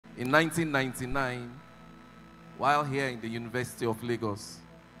in 1999, while here in the University of Lagos,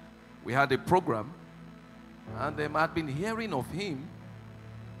 we had a program, and I'd been hearing of him,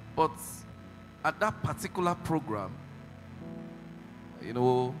 but at that particular program, you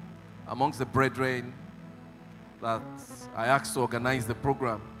know, amongst the brethren that I asked to organize the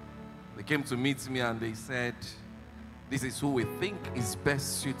program, they came to meet me and they said, this is who we think is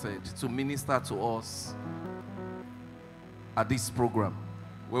best suited to minister to us at this program,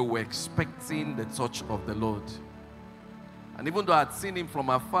 where we're expecting the touch of the Lord. And even though I'd seen him from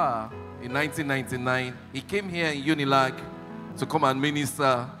afar in 1999, he came here in Unilag to come and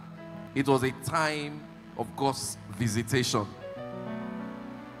minister. It was a time of God's visitation.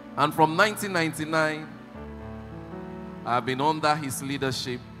 And from 1999, I've been under his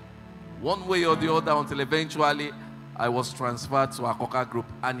leadership, one way or the other, until eventually I was transferred to Akoka Group,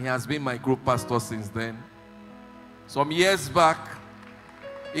 and he has been my group pastor since then. Some years back,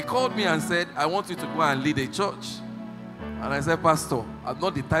 he called me and said, I want you to go and lead a church. And I said, Pastor, I'm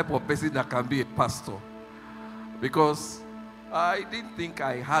not the type of person that can be a pastor, because I didn't think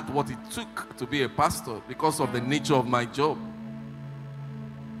I had what it took to be a pastor because of the nature of my job.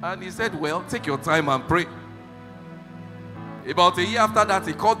 And he said, well, take your time and pray. About a year after that,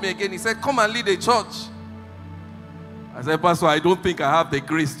 he called me again. He said, come and lead a church. I said, Pastor, I don't think I have the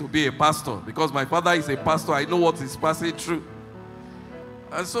grace to be a pastor, because my father is a pastor. I know what he's passing through.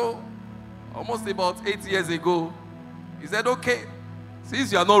 And so, almost about 8 years ago, he said, okay,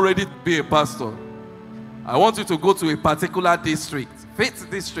 since you are not ready to be a pastor, I want you to go to a particular district. Faith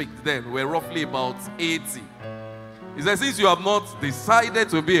district then, we're roughly about 80. He said, since you have not decided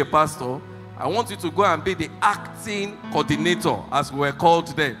to be a pastor, I want you to go and be the acting coordinator, as we were called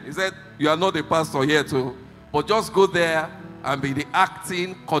then. He said, you are not a pastor here too, but just go there and be the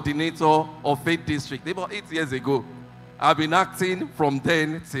acting coordinator of Faith District. About 8 years ago. I've been acting from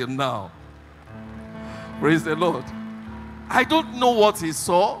then till now. Praise the Lord. I don't know what he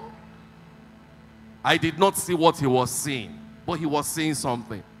saw. I did not see what he was seeing, but he was seeing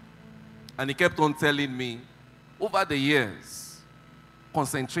something. And he kept on telling me, over the years,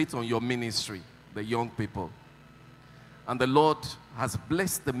 concentrate on your ministry, the young people. And the Lord has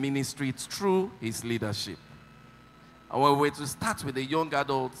blessed the ministry through his leadership. And when we were to start with the young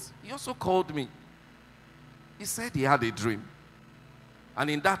adults, he also called me. He said he had a dream.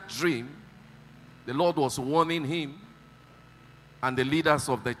 And in that dream, the Lord was warning him and the leaders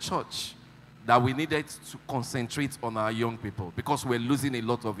of the church that we needed to concentrate on our young people, because we're losing a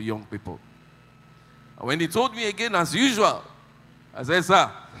lot of young people. And when he told me again, as usual, I said,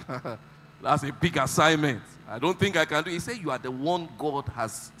 sir, that's a big assignment. I don't think I can do it. He said, you are the one God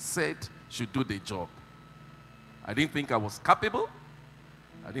has said should do the job. I didn't think I was capable.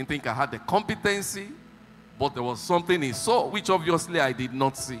 I didn't think I had the competency. But there was something he saw, which obviously I did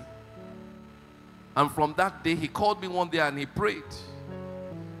not see. And from that day, he called me one day and he prayed.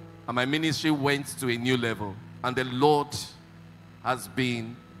 And my ministry went to a new level. And the Lord has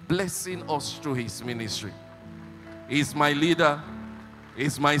been blessing us through his ministry. He's my leader.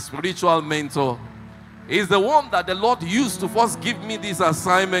 He's my spiritual mentor. He's the one that the Lord used to first give me these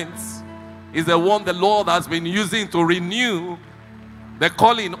assignments. He's the one the Lord has been using to renew the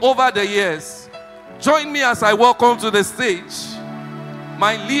calling over the years. Join me as I welcome to the stage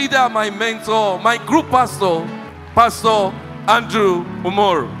my leader, my mentor, my group pastor, Pastor Andrew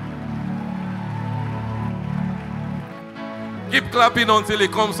Umoru. Keep clapping until he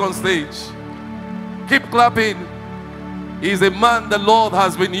comes on stage. Keep clapping. He's a man the Lord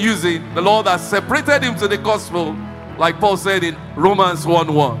has been using. The Lord has separated him to the gospel, like Paul said in Romans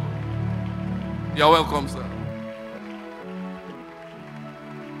 1:1. You're welcome, sir.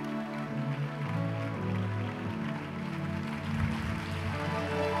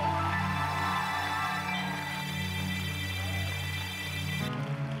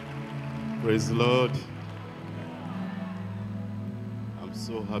 Praise the Lord. I'm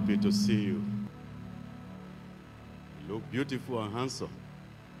so happy to see you. You look beautiful and handsome.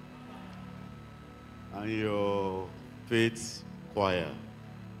 And your faith choir,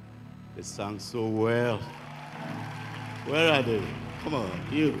 they sang so well. Where are they? Come on,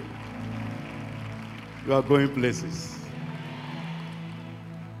 you. You are going places.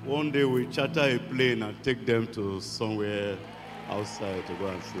 One day we charter a plane and take them to somewhere outside to go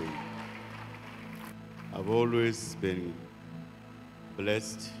and sing. I've always been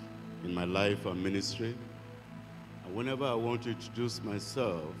blessed in my life and ministry. And whenever I want to introduce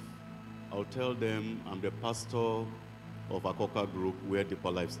myself, I'll tell them I'm the pastor of Akoka Group, where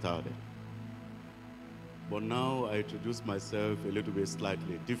Deeper Life started. But now I introduce myself a little bit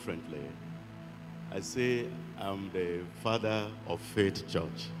slightly differently. I say I'm the father of Faith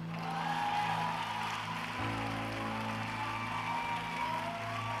Church.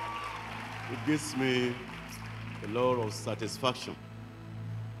 It gives me a lot of satisfaction,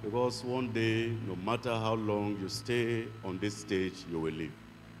 because one day, no matter how long you stay on this stage, you will leave.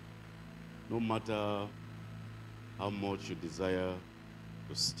 No matter how much you desire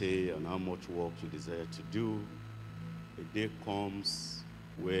to stay and how much work you desire to do, a day comes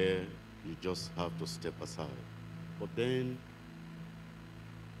where you just have to step aside. But then,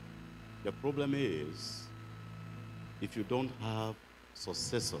 the problem is, if you don't have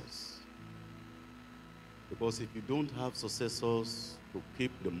successors, because if you don't have successors to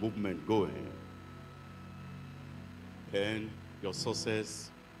keep the movement going, then your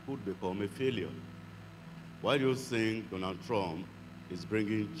success could become a failure. Why do you think Donald Trump is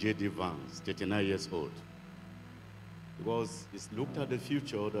bringing J.D. Vance, 39 years old? Because he's looked at the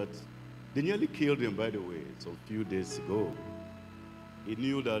future that they nearly killed him, by the way, some few days ago. He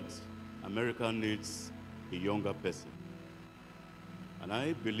knew that America needs a younger person. And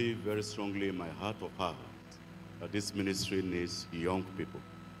I believe very strongly in my heart of hearts that this ministry needs young people.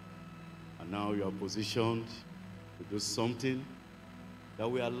 And now you are positioned to do something that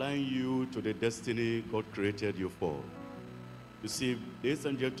will align you to the destiny God created you for. You see, ladies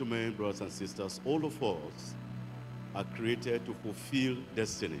and gentlemen, brothers and sisters, all of us are created to fulfill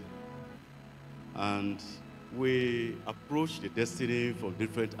destiny. And we approach the destiny from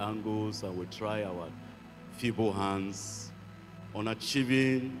different angles, and we try our feeble hands on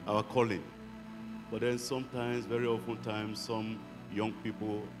achieving our calling. But then sometimes, very often times, some young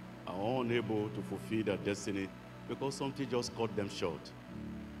people are unable to fulfill their destiny because something just cut them short,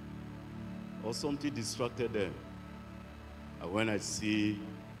 or something distracted them. And when I see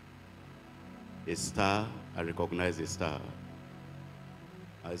a star, I recognize a star.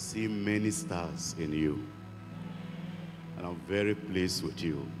 I see many stars in you. And I'm very pleased with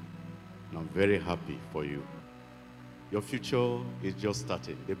you. And I'm very happy for you. Your future is just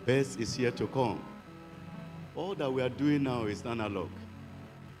starting. The best is yet to come. All that we are doing now is analog.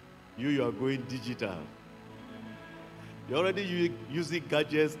 You are going digital. You're already using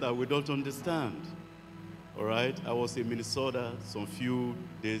gadgets that we don't understand. All right? I was in Minnesota some few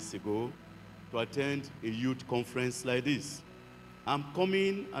days ago to attend a youth conference like this. I'm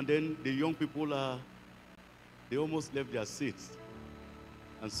coming, and then the young people they almost left their seats.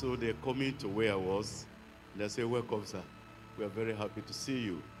 And so they're coming to where I was. And I say, welcome, sir. We are very happy to see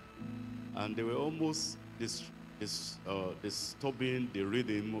you. And they were almost disturbing the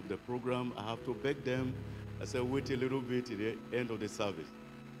rhythm of the program. I have to beg them. I said, wait a little bit till the end of the service.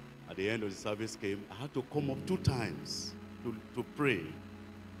 At the end of the service came, I had to come up 2 times to pray.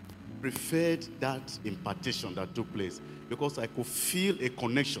 Preferred that impartation that took place, because I could feel a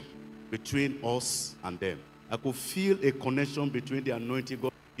connection between us and them. I could feel a connection between the anointing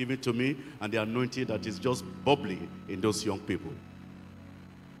God given to me and the anointing that is just bubbling in those young people.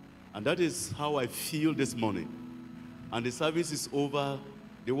 And that is how I feel this morning. And the service is over.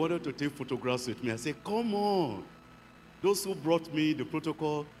 They wanted to take photographs with me. I said, come on. Those who brought me the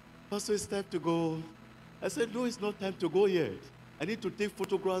protocol, Pastor, it's time to go. I said, no, it's not time to go yet. I need to take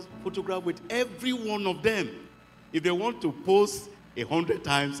photograph with every one of them. If they want to post 100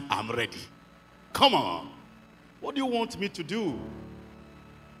 times, I'm ready. Come on. What do you want me to do?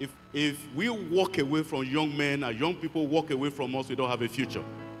 If we walk away from young men and young people walk away from us, we don't have a future.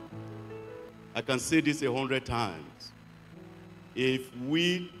 I can say this 100 times. If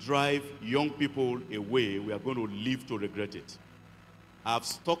we drive young people away, we are going to live to regret it. I've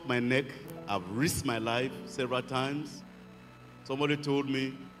stuck my neck. I've risked my life several times. Somebody told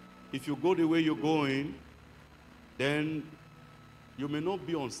me, if you go the way you're going, then you may not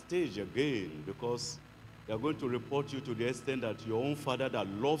be on stage again, because they are going to report you to the extent that your own father that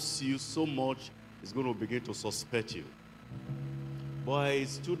loves you so much is going to begin to suspect you. But I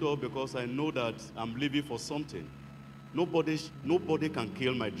stood up because I know that I'm living for something. Nobody can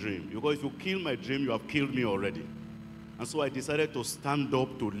kill my dream, because if you kill my dream, you have killed me already. And so I decided to stand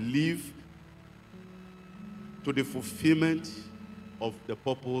up to live to the fulfillment of the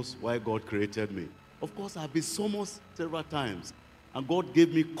purpose why God created me. Of course, I've been summoned several times, and God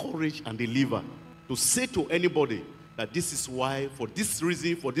gave me courage and the liver to say to anybody that this is why, for this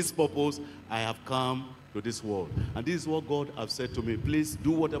reason, for this purpose, I have come to this world. And this is what God has said to me. Please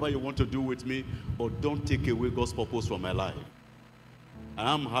do whatever you want to do with me, but don't take away God's purpose from my life. And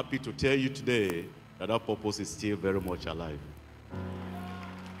I'm happy to tell you today that that purpose is still very much alive.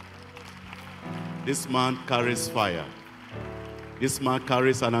 This man carries fire. This man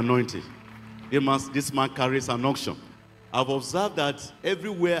carries an anointing. This man carries an unction. I've observed that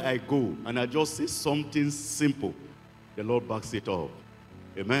everywhere I go and I just say something simple, the Lord backs it up.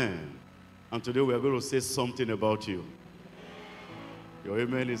 Amen. And today we are going to say something about you. Your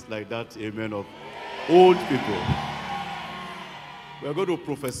amen is like that amen of old people. We are going to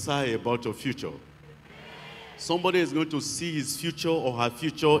prophesy about your future. Somebody is going to see his future or her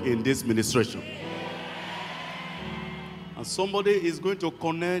future in this ministration. And somebody is going to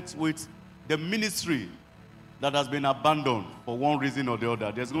connect with the ministry that has been abandoned for one reason or the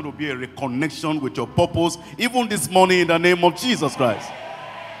other. There's going to be a reconnection with your purpose, even this morning, in the name of Jesus Christ.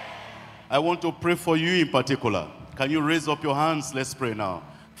 I want to pray for you in particular. Can you raise up your hands? Let's pray now.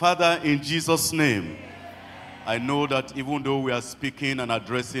 Father, in Jesus' name, I know that even though we are speaking and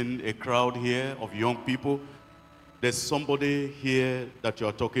addressing a crowd here of young people, there's somebody here that you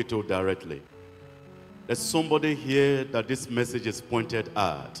are talking to directly. There's somebody here that this message is pointed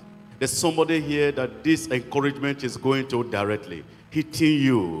at. There's somebody here that this encouragement is going to directly, hitting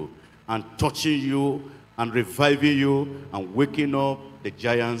you and touching you and reviving you and waking up the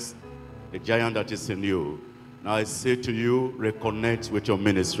giant that is in you. Now I say to you, reconnect with your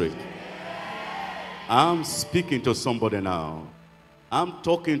ministry. I'm speaking to somebody now. I'm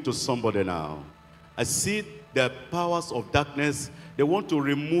talking to somebody now. I see the powers of darkness. They want to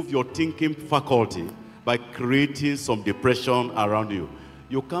remove your thinking faculty by creating some depression around you.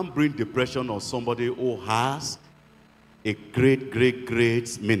 You can't bring depression on somebody who has a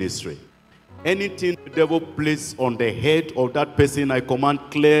great ministry. Anything the devil places on the head of that person, I command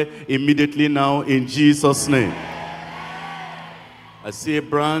clear immediately now in Jesus' name. I see a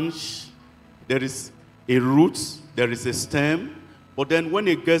branch, there is a root, there is a stem, but then when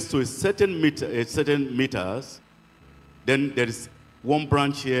it gets to a certain meters, then there is one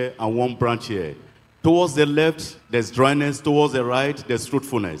branch here and one branch here. Towards the left, there's dryness. Towards the right, there's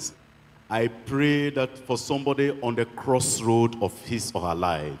fruitfulness. I pray that for somebody on the crossroad of his or her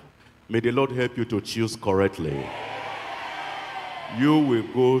life, may the Lord help you to choose correctly. You will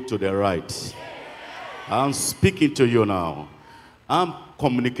go to the right. I'm speaking to you now. I'm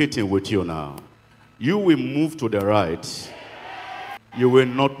communicating with you now. You will move to the right. You will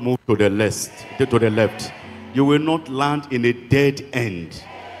not move to the left. You will not land in a dead end.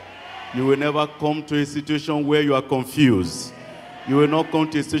 You will never come to a situation where you are confused. You will not come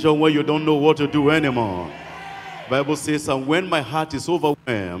to a situation where you don't know what to do anymore. The Bible says, and when my heart is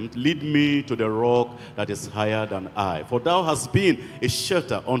overwhelmed, lead me to the rock that is higher than I. For thou hast been a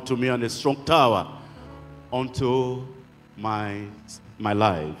shelter unto me and a strong tower unto my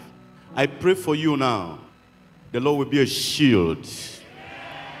life. I pray for you now. The Lord will be a shield.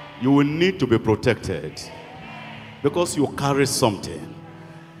 You will need to be protected because you carry something.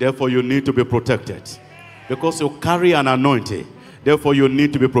 Therefore, you need to be protected. Because you carry an anointing. Therefore, you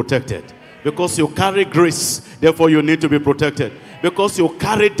need to be protected. Because you carry grace. Therefore, you need to be protected. Because you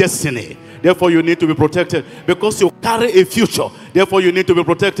carry destiny. Therefore, you need to be protected. Because you carry a future. Therefore, you need to be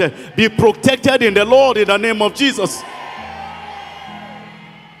protected. Be protected in the Lord in the name of Jesus.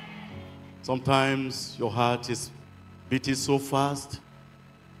 Sometimes your heart is beating so fast,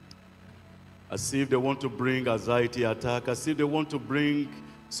 as if they want to bring anxiety attack, as if they want to bring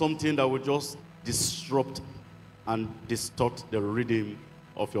something that will just disrupt and distort the rhythm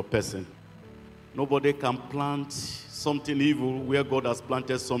of your person. Nobody can plant something evil where God has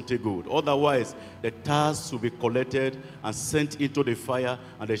planted something good. Otherwise, the tares will be collected and sent into the fire,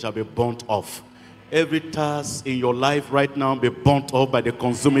 and they shall be burnt off. Every task in your life right now be burnt off by the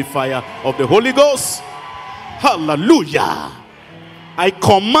consuming fire of the Holy Ghost. Hallelujah. I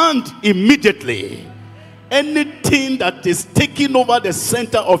command immediately, anything that is taking over the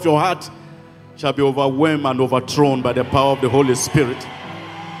center of your heart shall be overwhelmed and overthrown by the power of the Holy Spirit.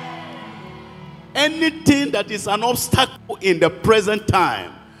 Anything that is an obstacle in the present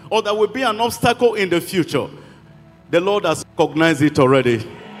time, or that will be an obstacle in the future, the Lord has recognized it already.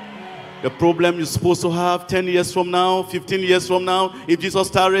 The problem you're supposed to have 10 years from now, 15 years from now, if Jesus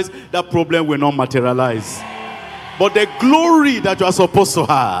tarries, that problem will not materialize. But the glory that you are supposed to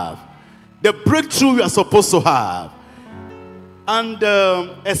have, the breakthrough you are supposed to have, and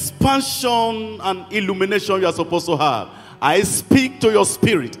expansion and illumination you are supposed to have, I speak to your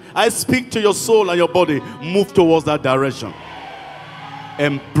spirit, I speak to your soul and your body. Move towards that direction.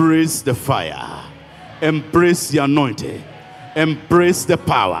 Embrace the fire. Embrace the anointing. Embrace the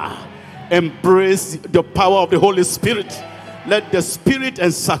power. Embrace the power of the Holy Spirit. Let the Spirit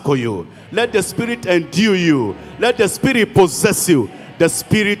encircle you. Let the Spirit endue you. Let the Spirit possess you. The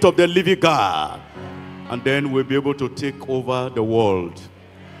Spirit of the living God. And then we'll be able to take over the world.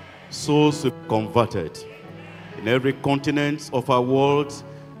 Souls will be converted. In every continent of our world,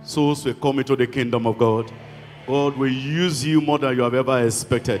 souls will come into the kingdom of God. God will use you more than you have ever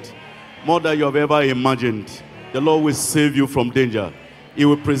expected. More than you have ever imagined. The Lord will save you from danger. He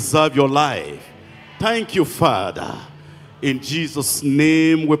will preserve your life. Thank you, Father. In Jesus'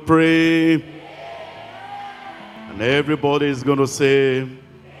 name we pray. And everybody is going to say,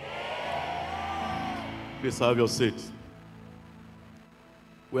 please have your seat.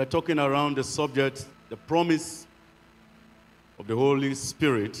 We are talking around the subject, the promise of the Holy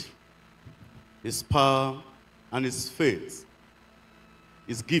Spirit, His power and His faith,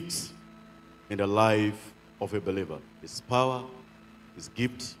 His gifts in the life of a believer. His power, His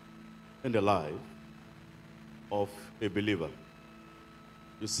gift in the life of a believer.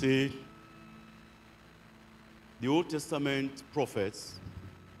 You see, the Old Testament prophets,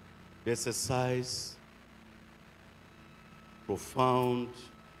 they exercise profound,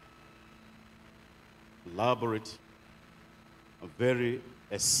 elaborate, a very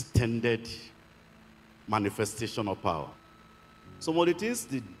extended manifestation of power. Some of the things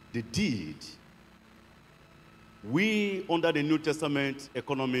they did, we, under the New Testament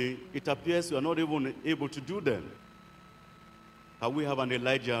economy, it appears we are not even able to do them. Can we have an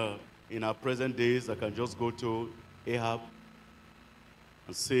Elijah in our present days that can just go to Ahab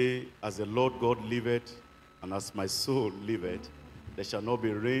and say, as the Lord God liveth, and as my soul liveth, there shall not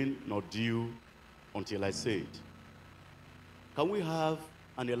be rain nor dew until I say it? Can we have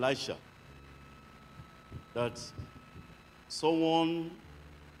an Elisha that someone,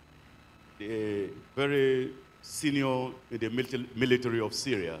 a very senior in the military of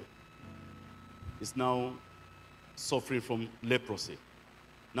Syria, is now suffering from leprosy?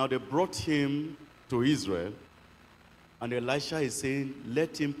 Now they brought him to Israel, and Elisha is saying,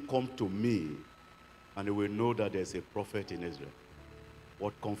 let him come to me, and he will know that there's a prophet in Israel.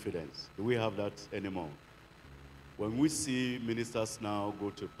 What confidence? Do we have that anymore? When we see ministers now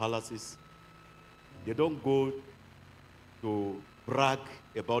go to palaces, they don't go to brag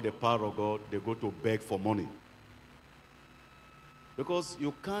about the power of God, they go to beg for money. Because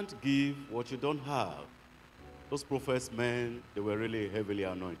you can't give what you don't have. Those prophets, men, they were really heavily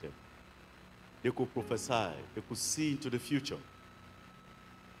anointed. They could prophesy, they could see into the future.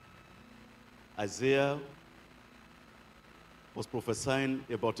 Isaiah was prophesying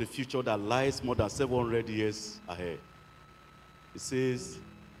about a future that lies more than 700 years ahead. It says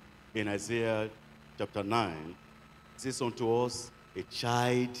in Isaiah chapter 9, it says, unto us a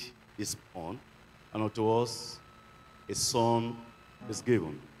child is born, and unto us a son is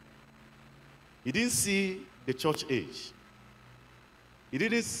given. He didn't see the church age. He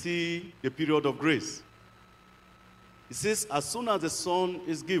didn't see the period of grace. He says, as soon as the son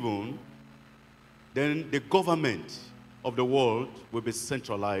is given, then the government of the world will be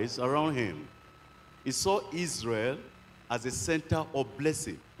centralized around him. He saw Israel as a center of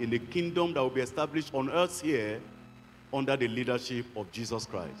blessing in the kingdom that will be established on earth here under the leadership of Jesus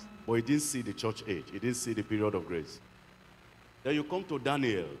Christ. But he didn't see the church age. He didn't see the period of grace. Then you come to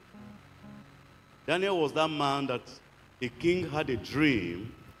Daniel. Daniel was that man that a king had a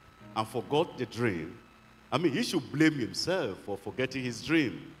dream and forgot the dream. I mean, he should blame himself for forgetting his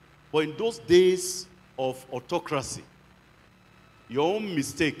dream. But in those days of autocracy, your own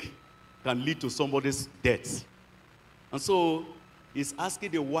mistake can lead to somebody's death. And so he's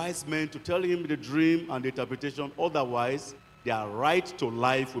asking the wise men to tell him the dream and the interpretation. Otherwise, their right to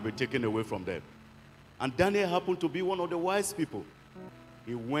life will be taken away from them. And Daniel happened to be one of the wise people.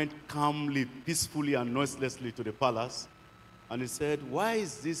 He went calmly, peacefully, and noiselessly to the palace. And he said, why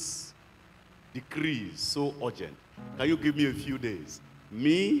is this decree so urgent? Can you give me a few days?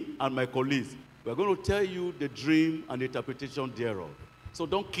 Me and my colleagues, we're going to tell you the dream and the interpretation thereof. So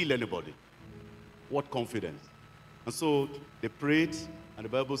don't kill anybody. What confidence? And so they prayed, and the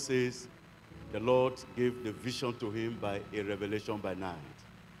Bible says the Lord gave the vision to him by a revelation by night.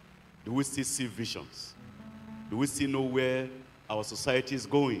 Do we still see visions? Do we still know where our society is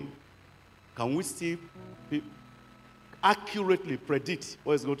going? Can we still accurately predict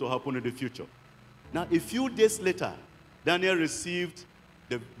what is going to happen in the future? Now, a few days later, Daniel received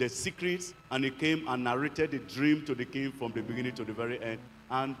the secrets, and he came and narrated the dream to the king from the beginning to the very end,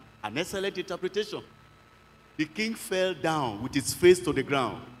 and an excellent interpretation. The king fell down with his face to the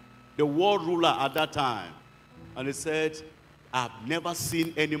ground, the world ruler at that time, and he said, I've never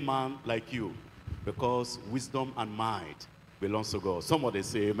seen any man like you, because wisdom and might belongs to God. Somebody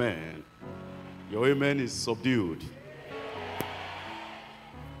say amen. Your amen is subdued.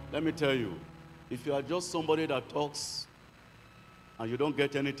 Let me tell you, if you are just somebody that talks and you don't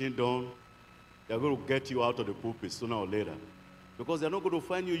get anything done, they're going to get you out of the pulpit sooner or later, because they're not going to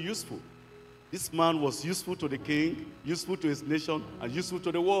find you useful. This man was useful to the king, useful to his nation, and useful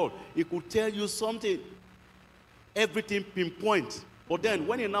to the world. He could tell you something, everything pinpoint. But then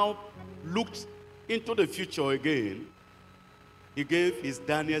when he now looked into the future again, he gave his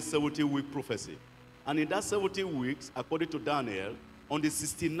Daniel 70-week prophecy. And in that 70 weeks, according to Daniel, on the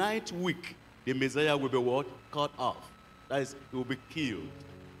 69th week, the Messiah will be what? Cut off. That is, he will be killed.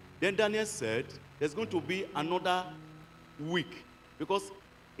 Then Daniel said, there's going to be another week. Because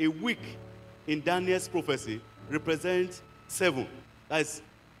a week in Daniel's prophecy represents 7. That is,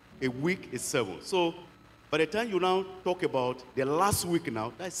 a week is 7. So, by the time you now talk about the last week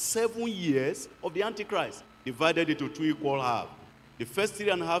now, that's 7 years of the Antichrist, divided into 2 equal halves. The first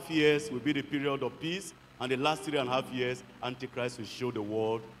 3.5 years will be the period of peace, and the last 3.5 years, Antichrist will show the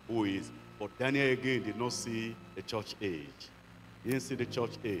world who he is. But Daniel again did not see the church age. He didn't see the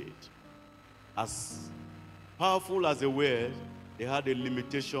church age. As powerful as they were, they had a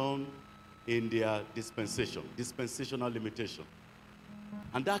limitation in their dispensation, dispensational limitation.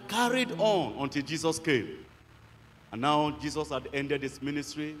 And that carried on until Jesus came. And now Jesus had ended his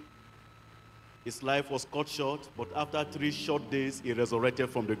ministry. His life was cut short, but after 3 short days, he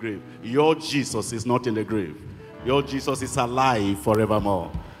resurrected from the grave. Your Jesus is not in the grave. Your Jesus is alive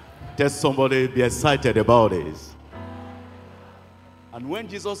forevermore. Tell somebody, be excited about this. And when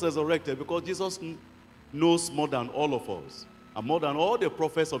Jesus resurrected, because Jesus knows more than all of us, and more than all the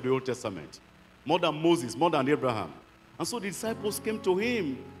prophets of the Old Testament, more than Moses, more than Abraham. And so the disciples came to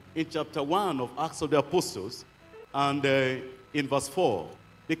him in chapter 1 of Acts of the Apostles, and in verse 4,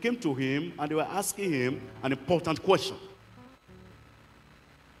 they came to him and they were asking him an important question.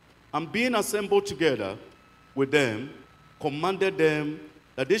 And being assembled together with them, commanded them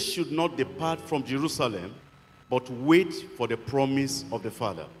that they should not depart from Jerusalem, but wait for the promise of the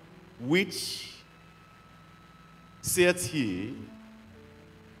Father, which saith he,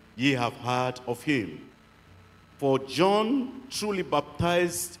 ye have heard of him. For John truly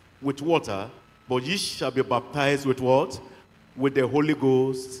baptized with water, but ye shall be baptized with what? With the Holy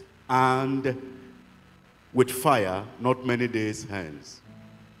Ghost and with fire, not many days hence.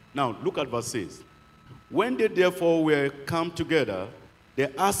 Now, look at verse 6. When they therefore were come together, they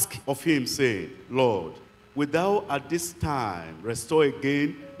asked of him, saying, Lord, wilt thou at this time restore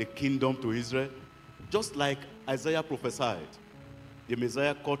again the kingdom to Israel? Just like Isaiah prophesied. The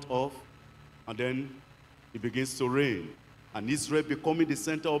Messiah cut off, and then he begins to reign. And Israel becoming the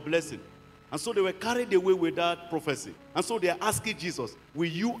center of blessing. And so they were carried away with that prophecy. And so they are asking Jesus, will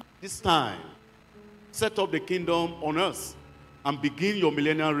you this time set up the kingdom on earth and begin your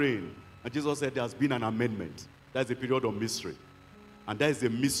millennial reign? And Jesus said there has been an amendment. That's a period of mystery. And that is the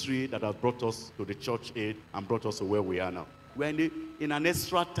mystery that has brought us to the church age and brought us to where we are now. We're in an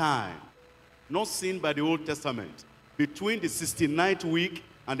extra time, not seen by the Old Testament. Between the 69th week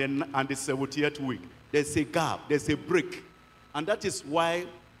and the 70th week, there's a gap, there's a break. And that is why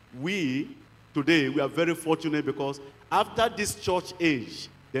today, we are very fortunate, because after this church age,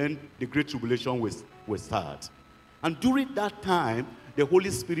 then the Great Tribulation will start. And during that time, the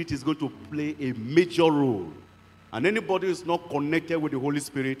Holy Spirit is going to play a major role. And anybody who is not connected with the Holy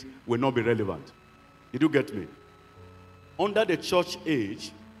Spirit will not be relevant. Did you get me? Under the church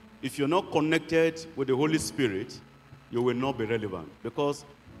age, if you're not connected with the Holy Spirit, you will not be relevant. Because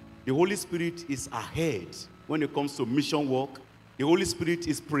the Holy Spirit is ahead when it comes to mission work. The Holy Spirit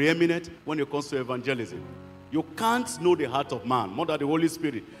is preeminent when it comes to evangelism. You can't know the heart of man more than the Holy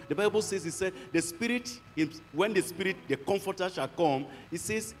Spirit. The Bible says, it said, the Spirit, when the Spirit, the Comforter shall come, it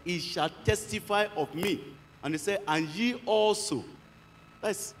says, he shall testify of me. And he said, and ye also.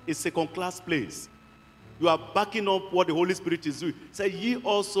 That's a second-class place. You are backing up what the Holy Spirit is doing. Say, ye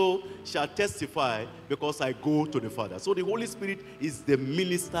also shall testify, because I go to the Father. So the Holy Spirit is the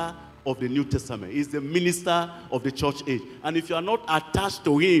minister of the New Testament. He's the minister of the church age. And if you are not attached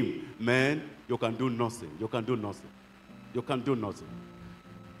to him, man, you can do nothing. You can do nothing. You can do nothing.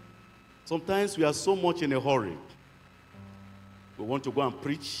 Sometimes we are so much in a hurry. We want to go and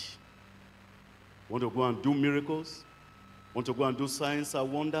preach. We want to go and do miracles. We want to go and do signs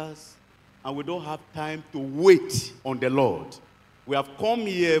and wonders. And we don't have time to wait on the Lord. We have come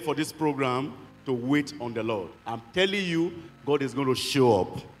here for this program to wait on the Lord. I'm telling you, God is going to show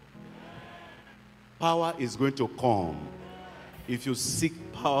up. Power is going to come. If you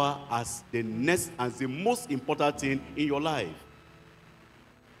seek power as the most important thing in your life.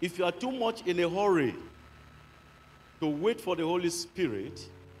 If you are too much in a hurry to wait for the Holy Spirit,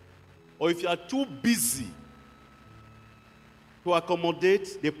 or if you are too busy to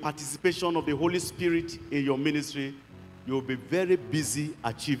accommodate the participation of the Holy Spirit in your ministry, you will be very busy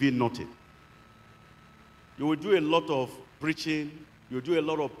achieving nothing. You will do a lot of preaching,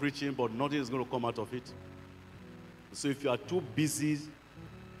 but nothing is going to come out of it. So if you are too busy,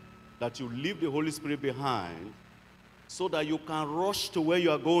 that you leave the Holy Spirit behind so that you can rush to where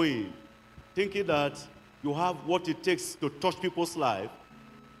you are going, thinking that you have what it takes to touch people's life,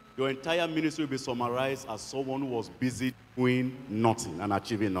 your entire ministry will be summarized as someone who was busy doing nothing and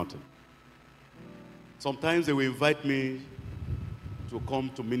achieving nothing. Sometimes they will invite me to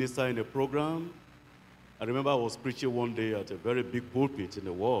come to minister in a program. I remember I was preaching one day at a very big pulpit in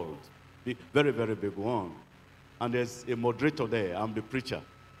the world, very, very big one. And there's a moderator there, I'm the preacher.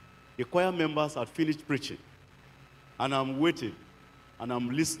 The choir members had finished preaching, and I'm waiting, and I'm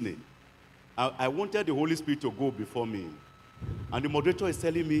listening. I wanted the Holy Spirit to go before me. And the moderator is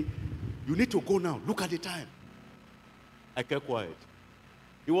telling me, you need to go now, look at the time. I kept quiet.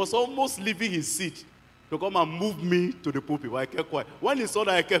 He was almost leaving his seat to come and move me to the pulpit, but I kept quiet. When he saw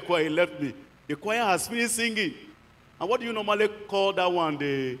that I kept quiet, he left me. The choir has finished singing. And what do you normally call that one,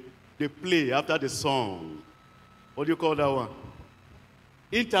 the play after the song? What do you call that one?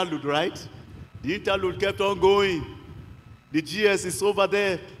 Interlude, right? The interlude kept on going. The GS is over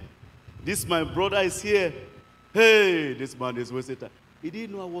there. This my brother is here. Hey, this man is wasting time. He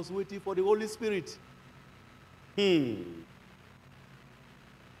didn't know I was waiting for the Holy Spirit. If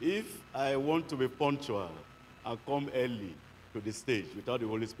I want to be punctual and come early to the stage without the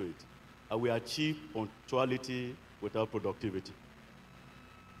Holy Spirit, I will achieve punctuality without productivity.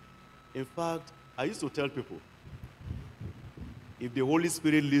 In fact, I used to tell people, if the Holy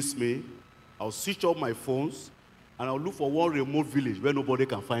Spirit leads me, I'll switch off my phones and I'll look for one remote village where nobody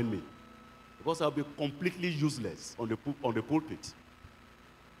can find me. Because I'll be completely useless on the pulpit.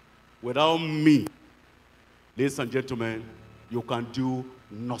 Without me, ladies and gentlemen, you can do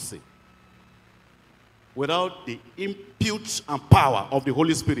nothing. Without the input and power of the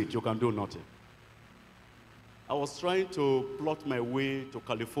Holy Spirit, you can do nothing. I was trying to plot my way to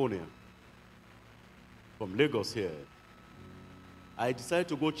California from Lagos here. I decided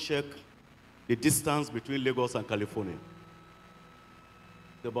to go check the distance between Lagos and California.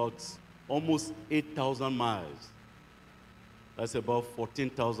 It's about almost 8,000 miles. That's about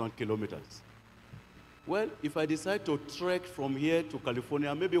 14,000 kilometers. Well, if I decide to trek from here to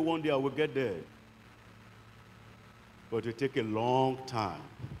California, maybe one day I will get there. But it will take a long time.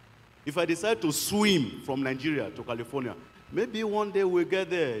 If I decide to swim from Nigeria to California, maybe one day we'll get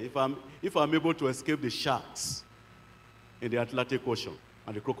there if I'm able to escape the sharks in the Atlantic Ocean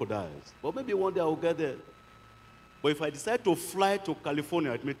and the crocodiles. But maybe one day I will get there. But if I decide to fly to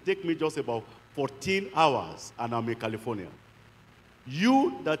California, it may take me just about 14 hours and I'm in California.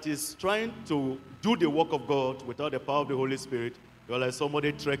 You that is trying to do the work of God without the power of the Holy Spirit, you're like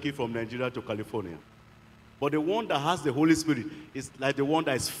somebody trekking from Nigeria to California. But the one that has the Holy Spirit is like the one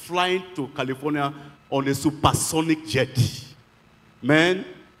that is flying to California on a supersonic jet. Man,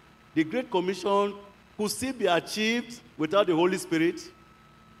 the Great Commission could still be achieved without the Holy Spirit,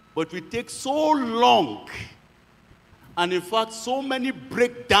 but it will take so long, and in fact, so many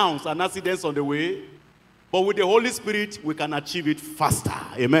breakdowns and accidents on the way. But with the Holy Spirit, we can achieve it faster.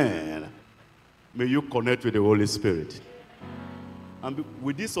 Amen. May you connect with the Holy Spirit. And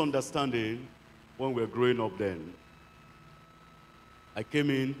with this understanding, when we were growing up then, I came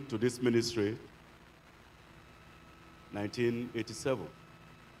into this ministry 1987.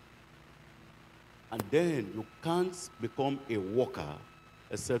 And then you can't become a worker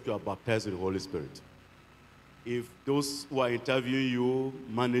except you are baptized with the Holy Spirit. If those who are interviewing you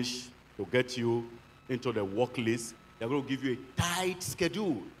manage to get you into the work list, they're going to give you a tight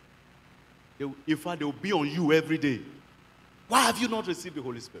schedule. In fact, they will be on you every day. Why have you not received the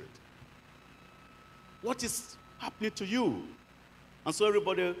Holy Spirit? What is happening to you? And so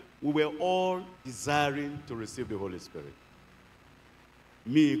everybody, we were all desiring to receive the Holy Spirit.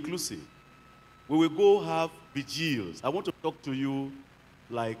 Me inclusive. We will go have vigils. I want to talk to you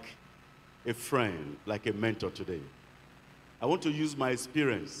like a friend, like a mentor today. I want to use my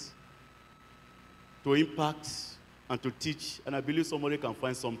experience to impact and to teach, and I believe somebody can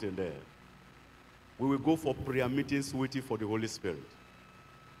find something there. We will go for prayer meetings waiting for the Holy Spirit.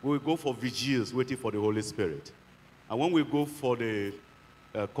 We will go for vigils waiting for the Holy Spirit. And when we go for the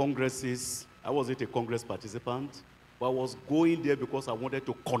congresses, I wasn't a congress participant, but I was going there because I wanted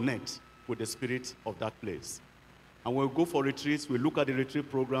to connect with the spirit of that place. And when we go for retreats, we look at the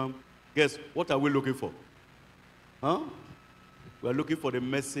retreat program. Guess, what are we looking for? Huh? We are looking for the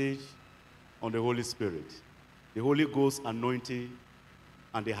message on the Holy Spirit, the Holy Ghost anointing,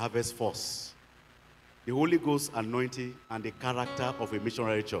 and the harvest force. The Holy Ghost anointing and the character of a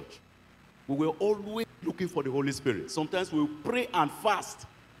missionary church. We were always looking for the Holy Spirit. Sometimes we will pray and fast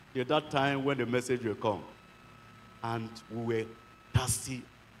at that time when the message will come. And we were thirsty,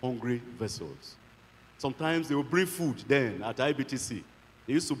 hungry vessels. Sometimes they will bring food then at IBTC.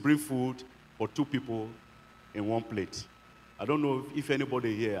 They used to bring food for 2 people in one plate. I don't know if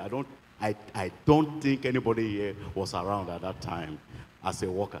anybody here, I don't think anybody here was around at that time. as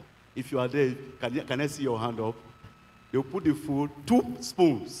a worker. If you are there, can I see your hand up? They'll put the food, 2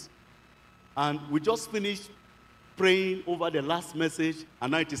 spoons. And we just finished praying over the last message,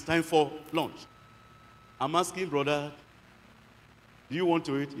 and now it is time for lunch. I'm asking, brother, do you want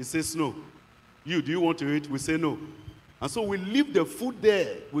to eat? He says no. You, do you want to eat? We say no. And so we leave the food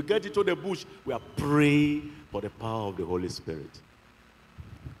there. We get into the bush. We are praying for the power of the Holy Spirit.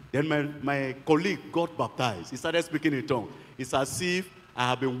 Then my colleague got baptized. He started speaking in tongues. It's as if I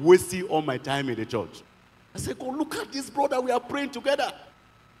have been wasting all my time in the church. I said, go look at this brother. We are praying together.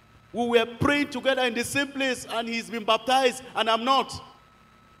 We were praying together in the same place, and he's been baptized, and I'm not.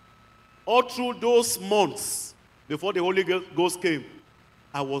 All through those months before the Holy Ghost came,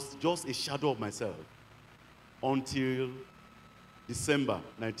 I was just a shadow of myself until December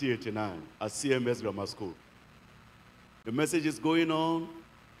 1989 at CMS Grammar School. The message is going on.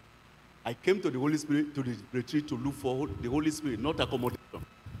 I came to the Holy Spirit, to the retreat, to look for the Holy Spirit, not accommodation.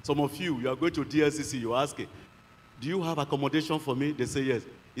 Some of you are going to DLCC, you're asking, do you have accommodation for me? They say yes.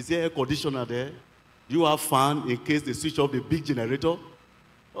 Is there air conditioner there? Do you have fan in case they switch off the big generator?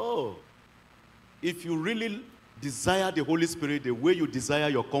 Oh, if you really desire the Holy Spirit the way you desire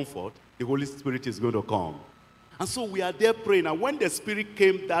your comfort, the Holy Spirit is going to come. And so we are there praying. And when the Spirit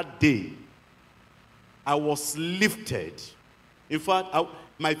came that day, I was lifted. In fact,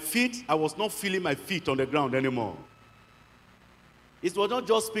 I was not feeling my feet on the ground anymore. It was not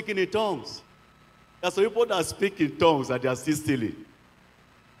just speaking in tongues. There are some people that speak in tongues and they are still stealing.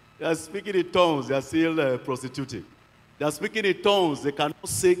 They are speaking in tongues, they are still prostituting. They are speaking in tongues, they cannot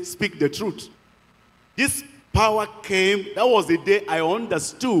speak the truth. This power came, that was the day I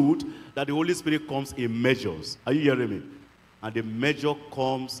understood that the Holy Spirit comes in measures. Are you hearing me? And the measure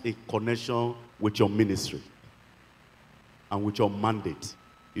comes in connection with your ministry and with your mandate.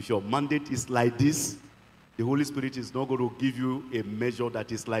 If your mandate is like this, the Holy Spirit is not going to give you a measure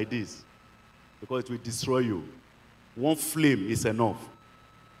that is like this, because it will destroy you. One flame is enough.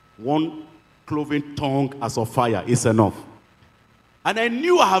 One cloven tongue as of fire is enough. And I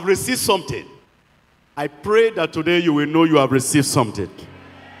knew I have received something. I pray that today you will know you have received something.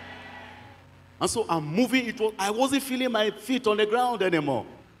 And so I'm moving. I wasn't feeling my feet on the ground anymore.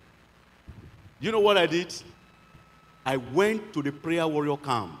 You know what I did? I went to the prayer warrior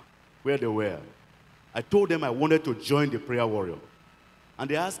camp where they were. I told them I wanted to join the prayer warrior. And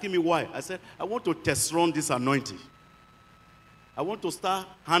they're asking me why. I said, I want to test run this anointing. I want to start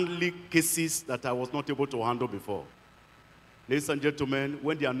handling cases that I was not able to handle before. Ladies and gentlemen,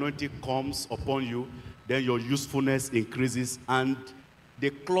 when the anointing comes upon you, then your usefulness increases, and the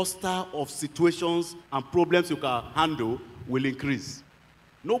cluster of situations and problems you can handle will increase.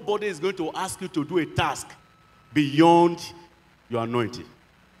 Nobody is going to ask you to do a task beyond your anointing.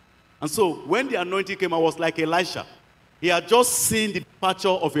 And so when the anointing came, I was like Elisha. He had just seen the departure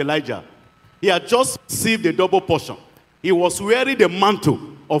of Elijah. He had just received the double portion. He was wearing the mantle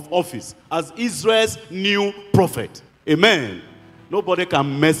of office as Israel's new prophet. Amen. Nobody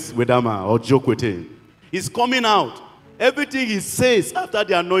can mess with that man or joke with him. He's coming out. Everything he says after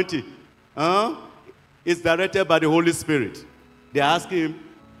the anointing is directed by the Holy Spirit. They ask him,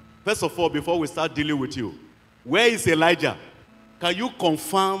 first of all, before we start dealing with you, where is Elijah? Can you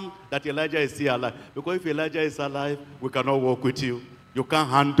confirm that Elijah is still alive? Because if Elijah is alive, we cannot work with you. You can't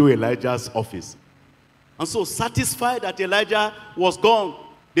handle Elijah's office. And so, satisfied that Elijah was gone,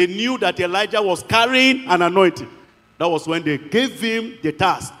 they knew that Elijah was carrying an anointing. That was when they gave him the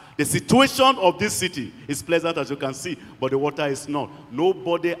task. The situation of this city is pleasant, as you can see, but the water is not.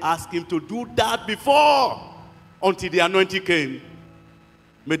 Nobody asked him to do that before, until the anointing came.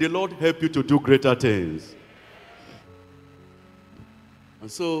 May the Lord help you to do greater things.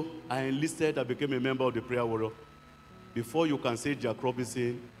 And so I enlisted, I became a member of the prayer warrior. Before you can say Jack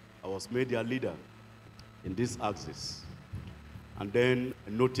Robinson, I was made their leader in this axis. And then I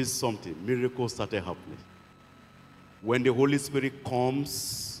noticed something. Miracles started happening. When the Holy Spirit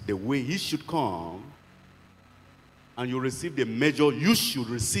comes the way he should come, and you receive the measure you should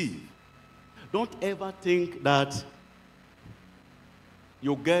receive, don't ever think that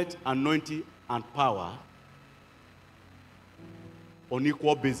you get anointing and power on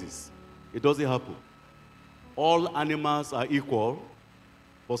equal basis. It doesn't happen. All animals are equal,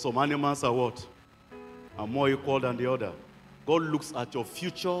 but some animals are what? Are more equal than the other. God looks at your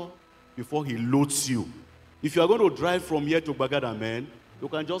future before he loads you. If you are going to drive from here to Bagada, man, you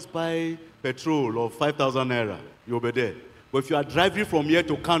can just buy petrol of 5,000 naira. You'll be there. But if you are driving from here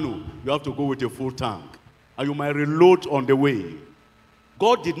to Kano, you have to go with a full tank. And you might reload on the way.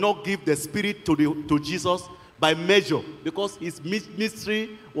 God did not give the Spirit to Jesus by measure, because his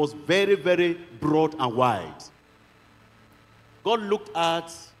ministry was very, very broad and wide. God looked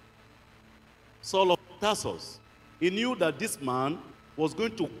at Saul of Tarsus. He knew that this man was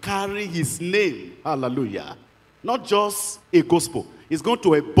going to carry his name. Hallelujah. Not just a gospel. He's going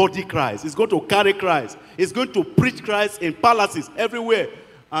to embody Christ. He's going to carry Christ. He's going to preach Christ in palaces everywhere.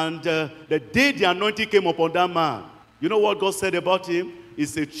 And the day the anointing came upon that man, you know what God said about him?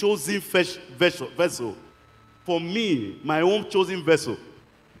 He's a chosen vessel. For me, my own chosen vessel.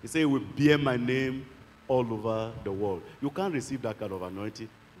 He said, he will bear my name all over the world. You can't receive that kind of anointing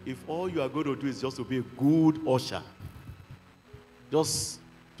if all you are going to do is just to be a good usher. Just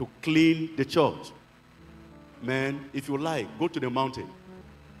to clean the church. Man, if you like, go to the mountain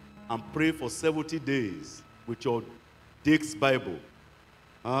and pray for 70 days with your Jake's Bible.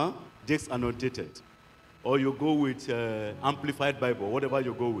 Jake's annotated. Or you go with Amplified Bible, whatever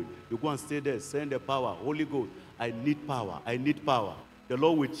you go with. You go and stay there, send the power. Holy Ghost, I need power, I need power. The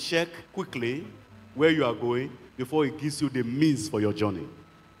Lord will check quickly where you are going before he gives you the means for your journey.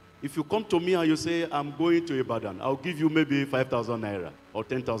 If you come to me and you say, I'm going to Ibadan, I'll give you maybe 5,000 naira or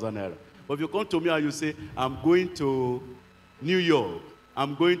 10,000 naira. But if you come to me and you say, I'm going to New York,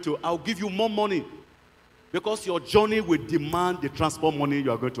 I'll give you more money. Because your journey will demand the transport money you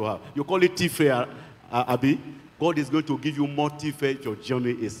are going to have. You call it T-fare, Abi. God is going to give you more T-fare if your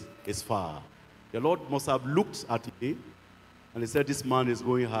journey is far. The Lord must have looked at him and he said, this man is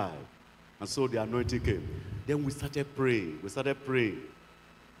going high. And so the anointing came. Then we started praying.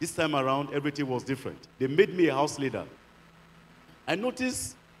 This time around, everything was different. They made me a house leader. I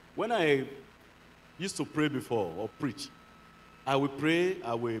noticed when I used to pray before or preach, I will pray,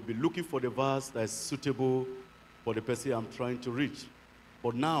 I will be looking for the verse that is suitable for the person I'm trying to reach.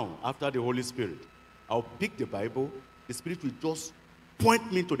 But now, after the Holy Spirit, I'll pick the Bible, the Spirit will just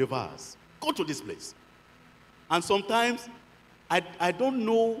point me to the verse. Go to this place. And sometimes, I don't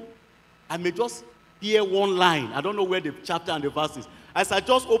know, I may just hear one line. I don't know where the chapter and the verse is. As I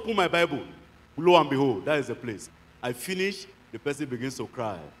just open my Bible, lo and behold, that is the place. I finish, the person begins to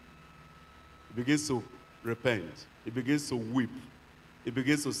cry. He begins to repent. He begins to weep. He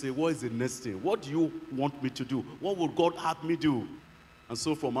begins to say, what is the next thing? What do you want me to do? What will God have me do? And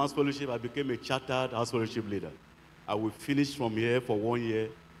so from house fellowship, I became a chartered house fellowship leader. I will finish from here for 1 year.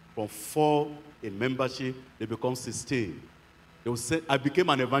 From 4 in membership, they become 16. They will say, I became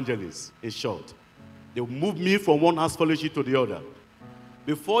an evangelist, in short. They will move me from one house fellowship to the other.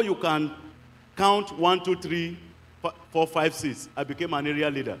 Before you can count 1, 2, 3, 4, 5, 6, I became an area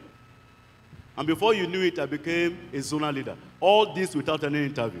leader. And before you knew it, I became a zonal leader. All this without any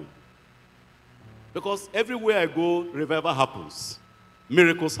interview. Because everywhere I go, revival happens.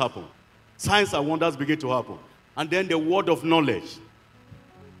 Miracles happen. Signs and wonders begin to happen. And then the word of knowledge.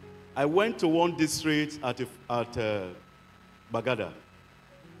 I went to one district at Bagada.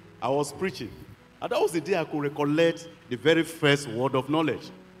 I was preaching. And that was the day I could recollect the very first word of knowledge.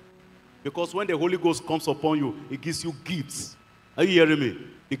 Because when the Holy Ghost comes upon you, it gives you gifts. Are you hearing me?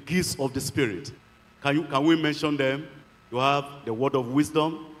 The gifts of the Spirit. Can we mention them? You have the word of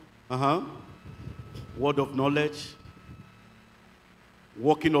wisdom, word of knowledge,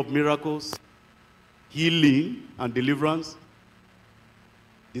 working of miracles, healing and deliverance,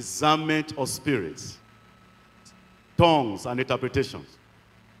 discernment of spirits, tongues and interpretations.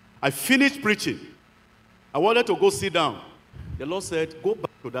 I finished preaching. I wanted to go sit down. The Lord said, go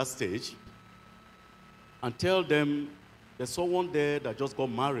back to that stage and tell them there's someone there that just got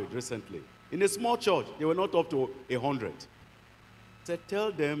married recently. In a small church, they were not up to 100. He said,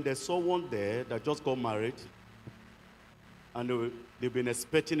 tell them there's someone there that just got married and they've been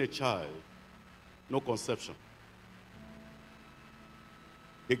expecting a child. No conception.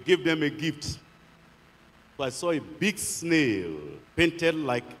 They gave them a gift. So I saw a big snail painted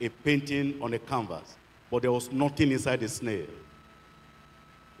like a painting on a canvas, but there was nothing inside the snail.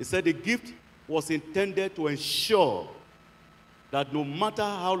 He said the gift was intended to ensure that no matter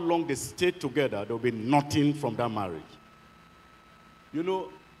how long they stayed together, there will be nothing from that marriage. You know,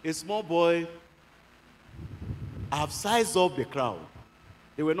 a small boy, I have sized up the crowd.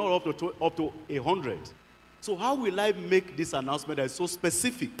 They were not up to 100. So how will I make this announcement that is so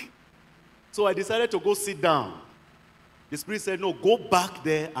specific? So I decided to go sit down. The Spirit said, no, go back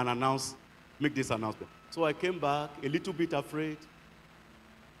there and make this announcement. So I came back a little bit afraid.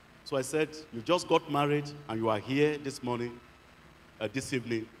 So I said, you just got married and you are here this morning, this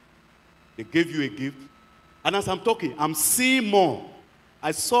evening. They gave you a gift. And as I'm talking, I'm seeing more.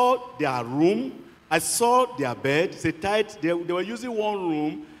 I saw their room. I saw their bed. It's a tight, they were using one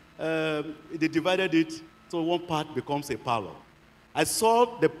room. They divided it, so one part becomes a parlor. I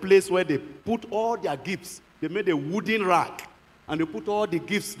saw the place where they put all their gifts. They made a wooden rack and they put all the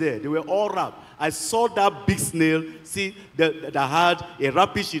gifts there. They were all wrapped. I saw that big snail, see, that had a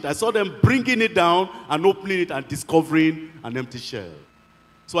wrapping sheet. I saw them bringing it down and opening it and discovering an empty shell.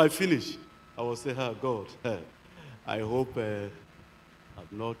 So I finished. I was saying, oh, God, I hope I've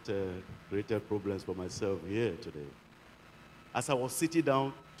not created problems for myself here today. As I was sitting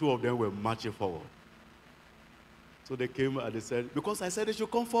down, two of them were marching forward. So they came and they said, because I said they should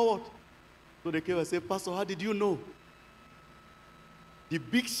come forward. So they came and said, Pastor, how did you know? The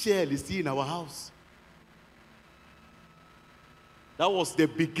big shell is still in our house. That was the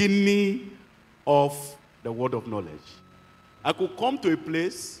beginning of the word of knowledge. I could come to a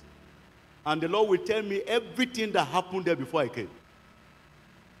place and the Lord will tell me everything that happened there before I came.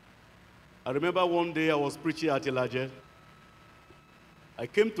 I remember one day I was preaching at Elijah. I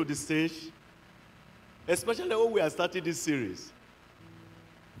came to the stage, especially when we are starting this series.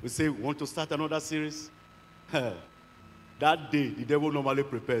 We say, we want to start another series? That day, the devil normally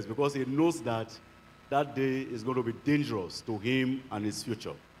prepares because he knows that that day is going to be dangerous to him and his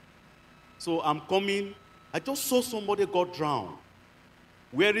future. So I'm coming. I just saw somebody got drowned,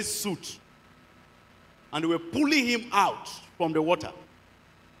 wearing suit, and they were pulling him out from the water.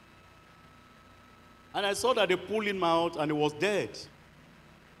 And I saw that they pulled him out and he was dead.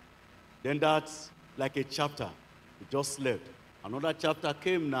 Then that's like a chapter. He just slept. Another chapter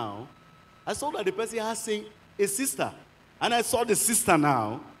came now. I saw that the person has a sister. And I saw the sister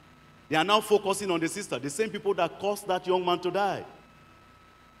now. They are now focusing on the sister. The same people that caused that young man to die.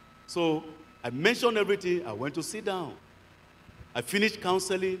 So I mentioned everything. I went to sit down. I finished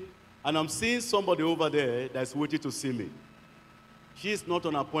counseling. And I'm seeing somebody over there that's waiting to see me. She is not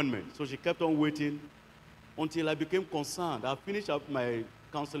on appointment. So she kept on waiting until I became concerned. I finished up my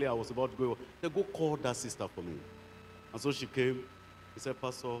counseling. I was about to go. They go call that sister for me. And so she came. He said,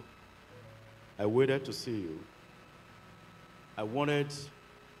 Pastor, I waited to see you. I wanted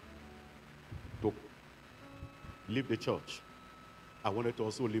to leave the church. I wanted to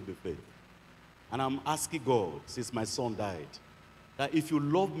also leave the faith. And I'm asking God, since my son died, that if you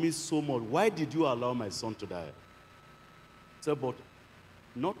love me so much, why did you allow my son to die? He said, but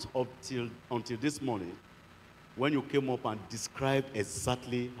not until this morning, when you came up and described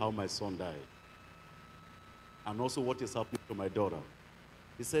exactly how my son died. And also what is happening to my daughter.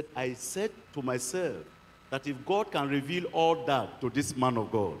 He said, I said to myself that if God can reveal all that to this man of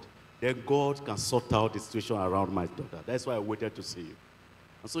God, then God can sort out the situation around my daughter. That's why I waited to see you.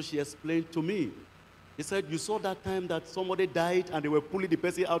 And so she explained to me. He said, you saw that time that somebody died and they were pulling the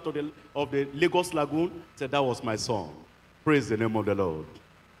person out of the Lagos Lagoon? He said, that was my son. Praise the name of the Lord.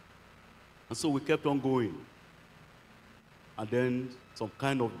 And so we kept on going. And then some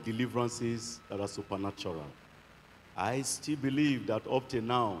kind of deliverances that are supernatural. I still believe that up till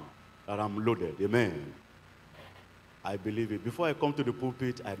now, that I'm loaded. Amen. I believe it. Before I come to the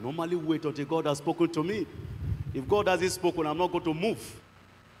pulpit, I normally wait until God has spoken to me. If God hasn't spoken, I'm not going to move.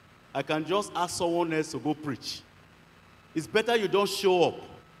 I can just ask someone else to go preach. It's better you don't show up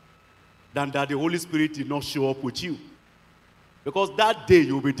than that the Holy Spirit did not show up with you. Because that day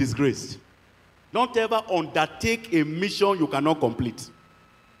you'll be disgraced. Don't ever undertake a mission you cannot complete.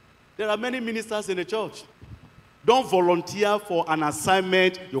 There are many ministers in the church. Don't volunteer for an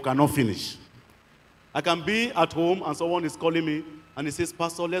assignment you cannot finish. I can be at home and someone is calling me and he says,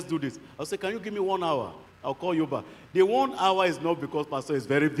 Pastor, let's do this. I'll say, can you give me 1 hour? I'll call you back. The 1 hour is not because Pastor is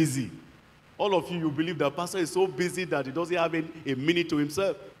very busy. All of you believe that Pastor is so busy that he doesn't have a minute to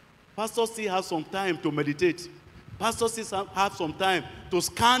himself. Pastor still has some time to meditate. Pastor still have some time to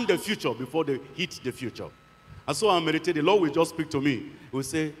scan the future before they hit the future. And so I meditate. The Lord will just speak to me. He will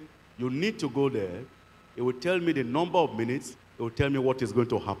say, you need to go there. He will tell me the number of minutes. He will tell me what is going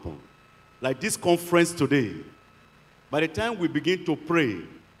to happen. Like this conference today, by the time we begin to pray,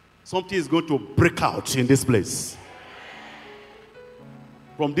 something is going to break out in this place.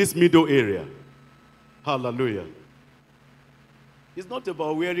 From this middle area. Hallelujah. It's not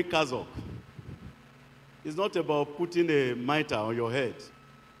about wearing cassock. It's not about putting a mitre on your head.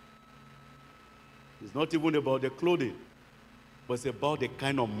 It's not even about the clothing. But it's about the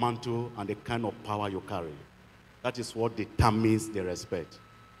kind of mantle and the kind of power you carry. That is what determines the respect.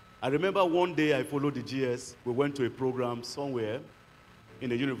 I remember one day I followed the GS. We went to a program somewhere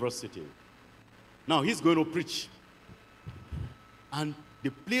in a university. Now he's going to preach. And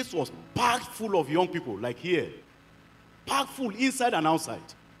the place was packed full of young people, like here. Packed full inside and outside.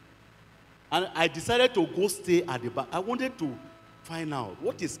 And I decided to go stay at the back. I wanted to find out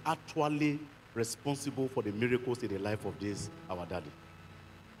what is actually responsible for the miracles in the life of this, our daddy.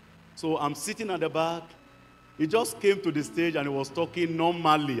 So I'm sitting at the back. He just came to the stage and he was talking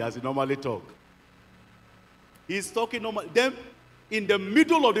normally as he normally talks. He's talking normally. Then In the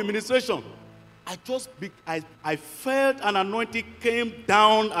middle of the administration, I felt an anointing came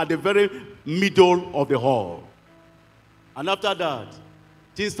down at the very middle of the hall. And after that,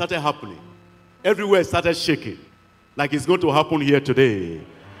 things started happening. Everywhere started shaking, like it's going to happen here today.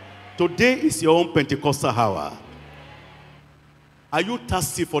 Today is your own Pentecostal hour. Are you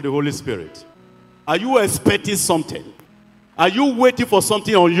thirsty for the Holy Spirit? Are you expecting something? Are you waiting for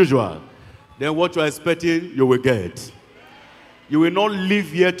something unusual? Then what you are expecting, you will get. You will not live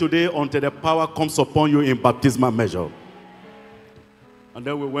here today until the power comes upon you in baptismal measure. And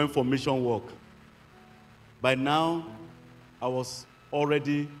then we went for mission work. By now, I was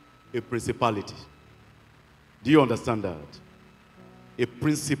already a principality. Do you understand that? A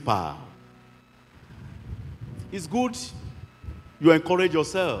principal. It's good you encourage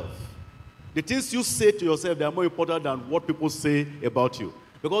yourself. The things you say to yourself, they are more important than what people say about you.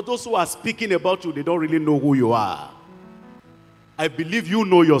 Because those who are speaking about you, they don't really know who you are. I believe you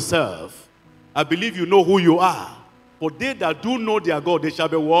know yourself. I believe you know who you are. For they that do know their God, they shall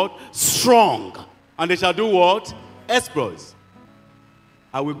be what? Strong. And they shall do what? Exploits.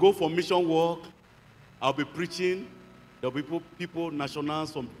 I will go for mission work. I'll be preaching. There will be people,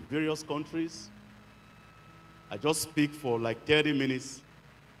 nationals from various countries. I just speak for like 30 minutes.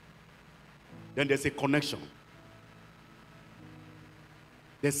 Then there's a connection.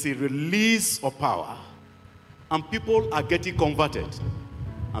 There's a release of power. And people are getting converted.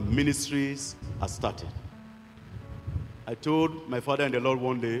 And ministries are started. I told my father in the Lord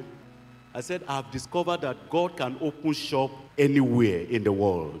one day, I said, I've discovered that God can open shop anywhere in the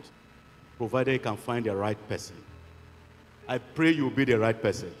world, provided he can find the right person. I pray you'll be the right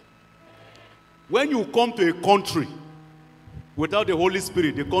person. When you come to a country without the Holy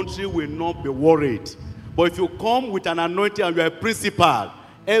Spirit, the country will not be worried. But if you come with an anointing and you're a principal,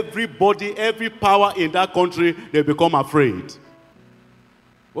 everybody, every power in that country, they become afraid.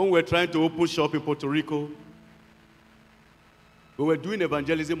 When we were trying to open shop in Puerto Rico, we were doing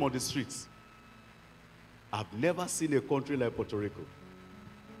evangelism on the streets. I've never seen a country like Puerto Rico.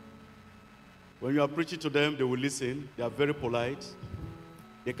 When you are preaching to them, they will listen. They are very polite.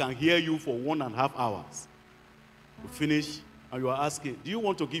 They can hear you for 1.5 hours. You finish, and you are asking, do you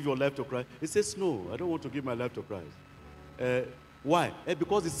want to give your life to Christ? He says, no, I don't want to give my life to Christ. Why?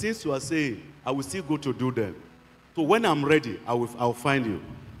 Because the things you are saying, I will still go to do them. So when I'm ready, I will find you.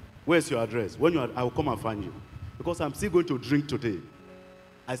 Where's your address? When I will come and find you. Because I'm still going to drink today.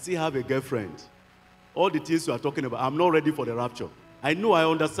 I still have a girlfriend. All the things you are talking about, I'm not ready for the rapture. I know, I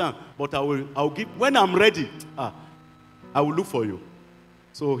understand, but I'll give, when I'm ready, I will look for you.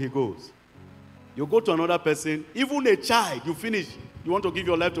 So he goes. You go to another person, even a child, you finish, you want to give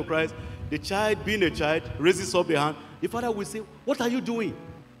your life to Christ. The child, being a child, raises up the hand. The father will say, what are you doing?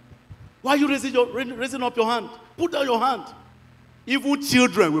 Why are you raising up your hand? Put down your hand. Even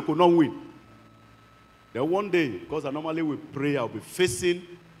children, we could not win. Then one day, because I normally will pray, I'll be facing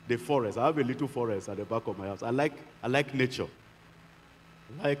the forest. I have a little forest at the back of my house. I like nature.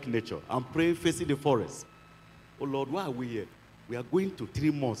 I like nature. I'm praying facing the forest. Oh Lord, why are we here? We are going to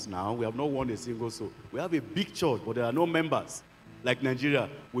 3 months now. We have not won a single soul. We have a big church, but there are no members. Like Nigeria,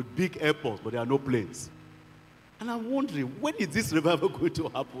 with big airports, but there are no planes. And I'm wondering, when is this revival going to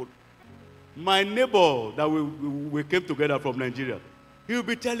happen? My neighbor that we came together from Nigeria, he will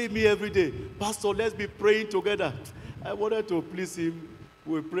be telling me every day, Pastor, let's be praying together. I wanted to please him.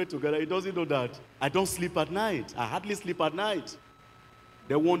 We pray together. He doesn't know that I don't sleep at night. I hardly sleep at night.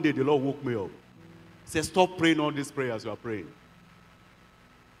 Then one day the Lord woke me up. He said, stop praying all these prayers you are praying.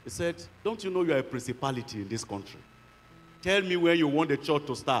 He said, don't you know you are a principality in this country? Tell me when you want the church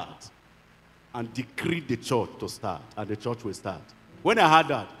to start and decree the church to start, and the church will start. When I heard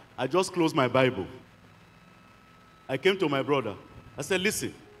that, I just closed my Bible. I came to my brother. I said,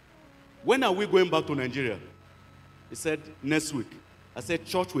 listen, when are we going back to Nigeria? He said, next week. I said,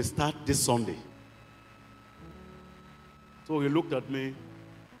 church will start this Sunday. So he looked at me.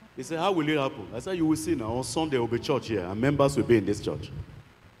 He said, how will it happen? I said, you will see now. On Sunday, there will be church here, and members will be in this church.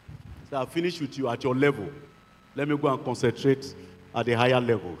 I said, I'll finish with you at your level. Let me go and concentrate at the higher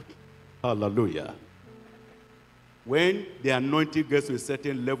level. Hallelujah. When the anointing gets to a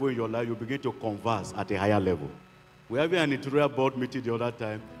certain level in your life, you begin to converse at a higher level. We were having an editorial board meeting the other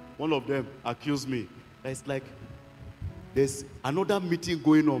time. One of them accused me. It's like, there's another meeting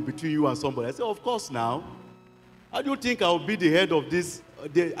going on between you and somebody. I said, of course now. How do you think I'll be the head of this,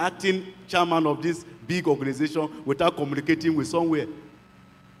 the acting chairman of this big organization without communicating with somewhere?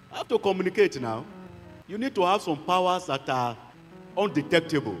 I have to communicate now. You need to have some powers that are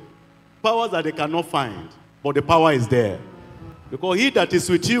undetectable. Powers that they cannot find. But the power is there. Because he that is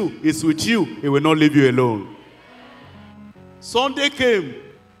with you, he will not leave you alone. Sunday came.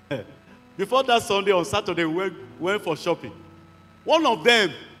 Before that Sunday, on Saturday, we went for shopping. One of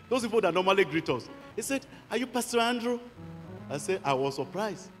them, those people that normally greet us, he said, "Are you Pastor Andrew?" I said, I was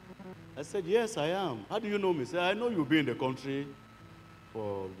surprised. I said, "Yes, I am. How do you know me?" He said, "I know you'll be in the country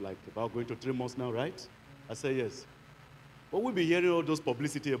for like about going to 3 months now, right?" I said, "Yes." But we've been hearing all those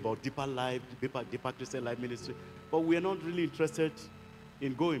publicity about deeper life, deeper Christian life ministry, but we are not really interested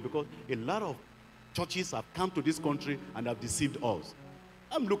in going because a lot of churches have come to this country and have deceived us.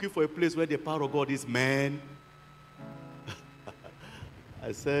 I'm looking for a place where the power of God is man.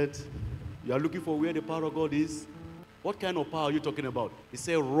 I said, "You are looking for where the power of God is? What kind of power are you talking about?" He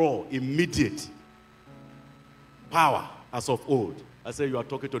said, "Raw, immediate power as of old." I said, "You are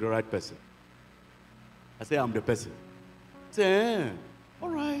talking to the right person." I said, "I'm the person." He said, "All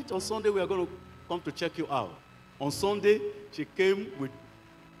right, on Sunday we are going to come to check you out." On Sunday, she came with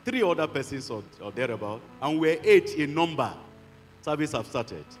 3 other persons or thereabout, and we're 8 in number. Service have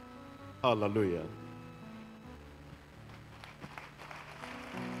started. Hallelujah.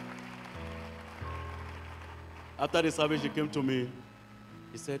 After the service, she came to me.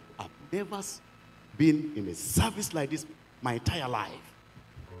 He said, "I've never been in a service like this my entire life.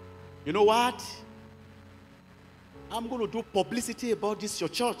 You know what? I'm going to do publicity about this, your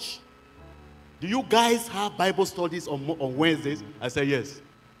church. Do you guys have Bible studies on Wednesdays?" I said, "Yes."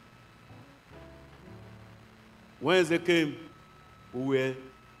 Wednesday came, we were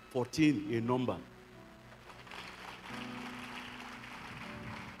 14 in number.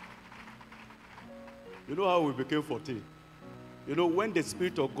 You know how we became 14? You know, when the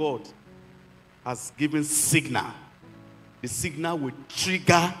Spirit of God has given signal, the signal will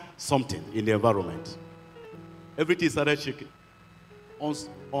trigger something in the environment. Everything started shaking.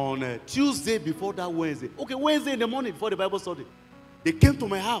 On Tuesday before that Wednesday, Wednesday in the morning before the Bible study, they came to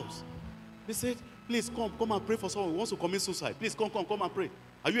my house. They said, "Please come and pray for someone who wants to commit suicide. Please come and pray.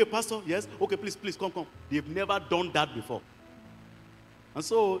 Are you a pastor?" "Yes." "Okay, please come. They've never done that before. And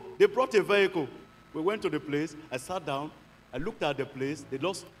so they brought a vehicle. We went to the place. I sat down. I looked at the place. They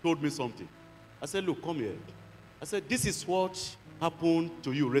just told me something. I said, "Look, come here." I said, "This is what happened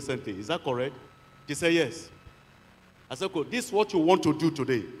to you recently. Is that correct?" She said, "Yes." I said, "Cool. This is what you want to do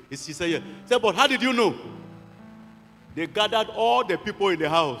today." She said, "Yes." I said, "But how did you know?" They gathered all the people in the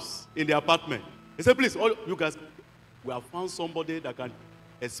house, in the apartment. He said, "Please, all you guys, we have found somebody that can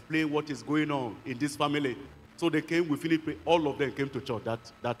explain what is going on in this family." So they came, we finished praying. All of them came to church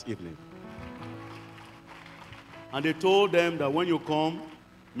that evening. And they told them that when you come,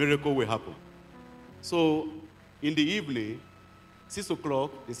 miracle will happen. So in the evening, 6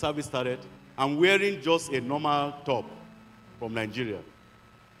 o'clock, the service started. I'm wearing just a normal top from Nigeria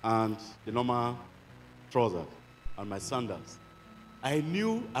and the normal trousers and my sandals. I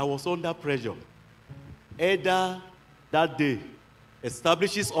knew I was under pressure. Either that day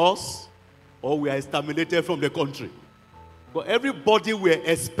establishes us or we are exterminated from the country. But everybody were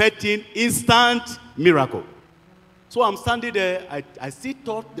expecting instant miracle. So I'm standing there. I still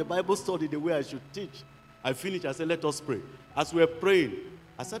taught the Bible study the way I should teach. I finished. I said, "Let us pray." As we were praying,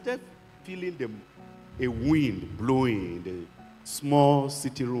 I started feeling a wind blowing in the small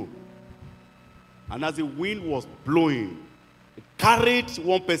city room. And as the wind was blowing, it carried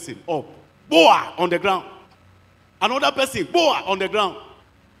one person up, boa, on the ground. Another person, boa, on the ground.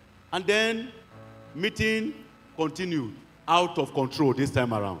 And then meeting continued, out of control this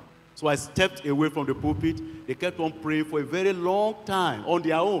time around. So I stepped away from the pulpit. They kept on praying for a very long time on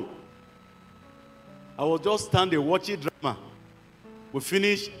their own. I was just standing watching drama. We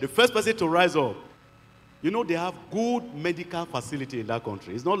finished. The first person to rise up. You know, they have good medical facility in that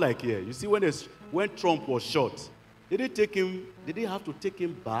country. It's not like here. You see, when Trump was shot, they didn't have to take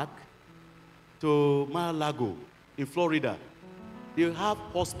him back to Mar-a-Lago in Florida. They have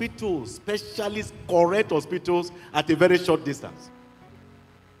hospitals, specialist, correct hospitals at a very short distance.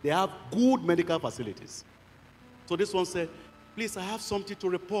 They have good medical facilities. So this one said, "Please, I have something to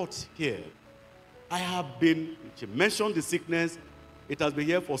report here. She mentioned the sickness. It has been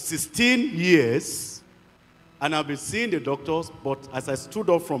here for 16 years. And I've been seeing the doctors, but as I stood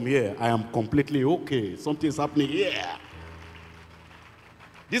up from here, I am completely okay. Something's happening here.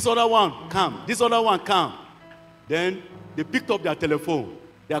 This other one, come. This other one, come." Then they picked up their telephone.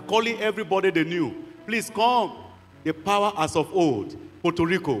 They are calling everybody they knew. "Please come. The power as of old. Puerto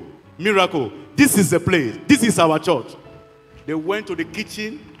Rico. Miracle. This is the place. This is our church." They went to the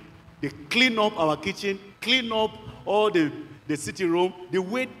kitchen. They cleaned up our kitchen. Cleaned up all the sitting room. They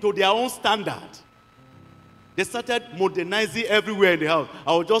went to their own standard. They started modernizing everywhere in the house.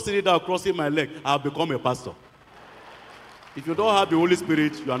 I was just sitting down, crossing my leg. I have become a pastor. If you don't have the Holy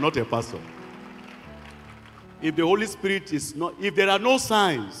Spirit, you are not a pastor. If the Holy Spirit is not, if there are no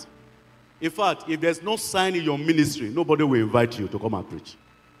signs, in fact, if there's no sign in your ministry, nobody will invite you to come and preach.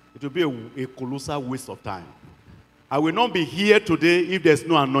 It will be a colossal waste of time. I will not be here today if there's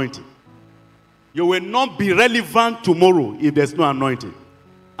no anointing. You will not be relevant tomorrow if there's no anointing.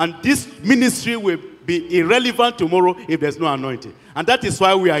 And this ministry will be irrelevant tomorrow if there's no anointing. And that is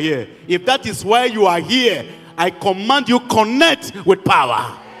why we are here. If that is why you are here, I command you, connect with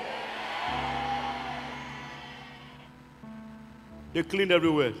power. They cleaned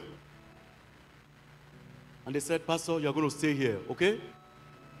everywhere. And they said, Pastor, you're going to stay here, okay?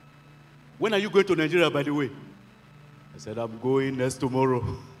 When are you going to Nigeria, by the way? I said, I'm going next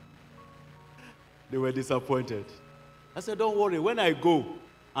tomorrow. They were disappointed. I said, don't worry. When I go,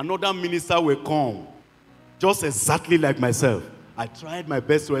 another minister will come. Just exactly like myself. I tried my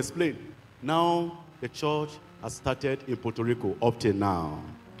best to explain. Now, the church has started in Puerto Rico up till now.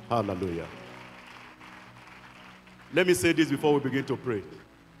 Hallelujah. Let me say this before we begin to pray.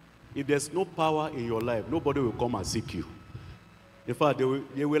 If there's no power in your life, nobody will come and seek you. In fact,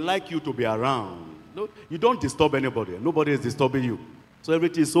 they will like you to be around. No, you don't disturb anybody. Nobody is disturbing you. So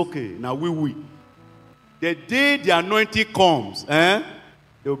everything is okay. Now we. The day the anointing comes, they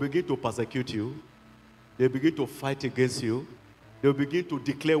will begin to persecute you. They will begin to fight against you. They will begin to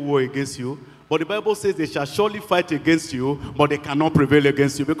declare war against you. But the Bible says they shall surely fight against you, but they cannot prevail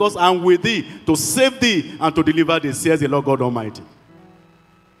against you. Because I'm with thee to save thee and to deliver thee, says the Lord God Almighty.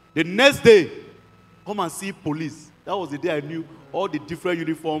 The next day, come and see police. That was the day I knew all the different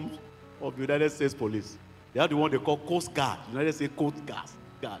uniforms of the United States Police. They have the one they call Coast Guard, United States Coast Guard.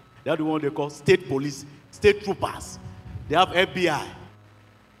 They have the one they call State Police, State Troopers. They have FBI.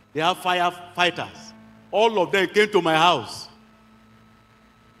 They have firefighters. All of them came to my house.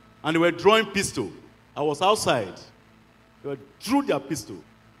 And they were drawing pistol. I was outside. They drew their pistol.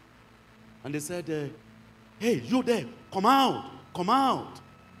 And they said, hey, you there, come out, come out.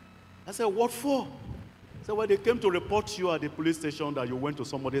 I said, what for? I said, well, they came to report you at the police station that you went to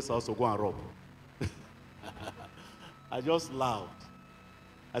somebody's house to go and rob. I just laughed.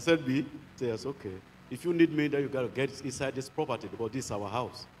 I said, B? Say, yes, okay. If you need me, then you got to get inside this property because this is our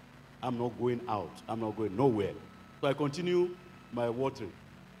house. I'm not going out. I'm not going nowhere. So I continue my watering.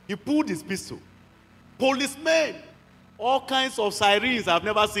 He pulled his pistol. Policemen, all kinds of sirens I've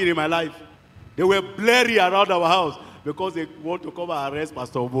never seen in my life. They were blurry around our house because they want to come and arrest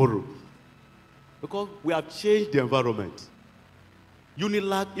Pastor Umoru. Because we have changed the environment.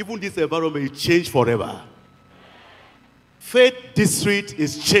 Unilag, even this environment is changed forever. Faith District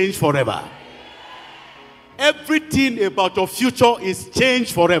is changed forever. Everything about your future is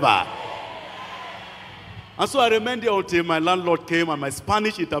changed forever. And so I remained there until my landlord came and my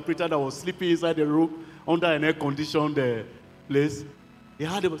Spanish interpreter that was sleeping inside the room under an air-conditioned place. He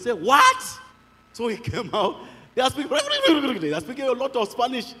heard him say, what? So he came out. They are speaking a lot of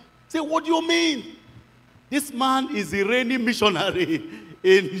Spanish. Say, what do you mean? This man is a reigning missionary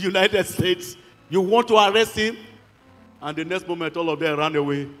in the United States. You want to arrest him? And the next moment, all of them ran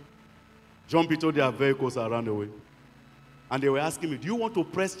away. Jumped into their vehicles and ran away. And they were asking me, do you want to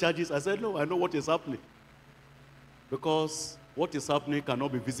press charges? I said, no, I know what is happening. Because what is happening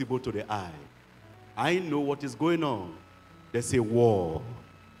cannot be visible to the eye. I know what is going on. There's a war.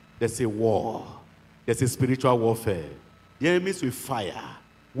 There's a war. There's a spiritual warfare. The enemies will fire.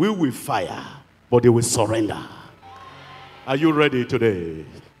 We will fire. But they will surrender. Are you ready today?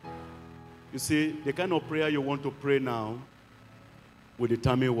 You see, the kind of prayer you want to pray now will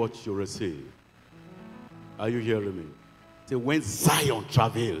determine what you receive. Are you hearing me? Say, when Zion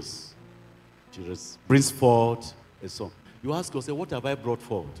travails, Jesus brings forth a song. You ask yourself, what have I brought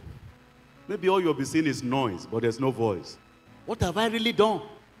forth? Maybe all you'll be seeing is noise, but there's no voice. What have I really done?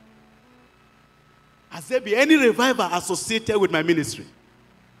 Has there been any revival associated with my ministry?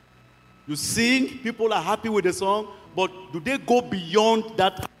 You sing, people are happy with the song, but do they go beyond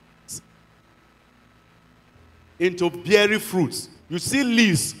that into bearing fruits? You see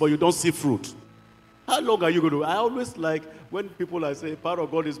leaves, but you don't see fruit. How long are you going to? I always like when people are saying, power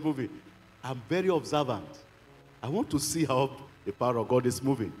of God is moving. I'm very observant. I want to see how the power of God is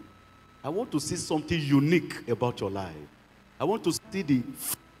moving. I want to see something unique about your life. I want to see the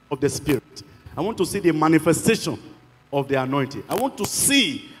fruit of the Spirit. I want to see the manifestation of the anointing. I want to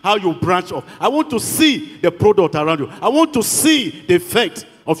see how you branch off. I want to see the product around you. I want to see the effect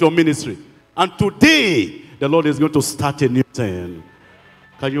of your ministry. And today, the Lord is going to start a new thing.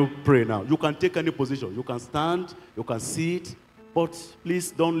 Can you pray now? You can take any position. You can stand. You can sit. But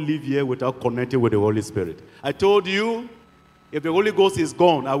please don't leave here without connecting with the Holy Spirit. I told you, if the Holy Ghost is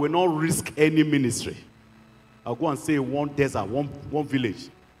gone, I will not risk any ministry. I'll go and say one desert, one village.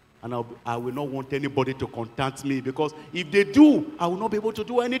 And I will not want anybody to contact me, because if they do, I will not be able to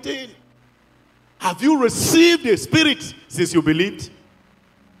do anything. Have you received the Spirit since you believed?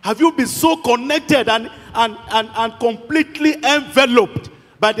 Have you been so connected and completely enveloped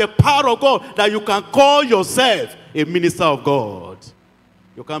by the power of God that you can call yourself a minister of God?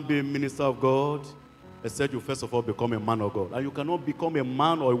 You can't be a minister of God except you first of all become a man of God. And you cannot become a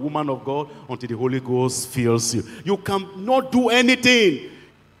man or a woman of God until the Holy Ghost fills you. You cannot do anything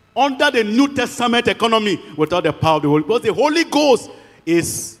under the New Testament economy without the power of the Holy Ghost. Because the Holy Ghost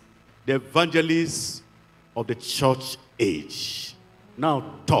is the evangelist of the church age. Now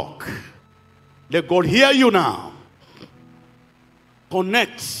talk. Let God hear you now.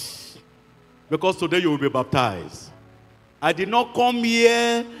 Connect. Because today you will be baptized. I did not come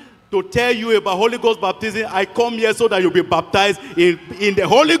here to tell you about Holy Ghost baptism. I come here so that you'll be baptized in the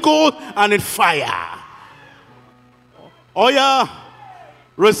Holy Ghost and in fire. Oh yeah.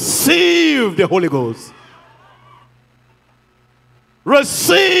 Receive the Holy Ghost.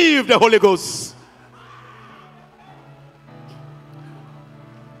 Receive the Holy Ghost.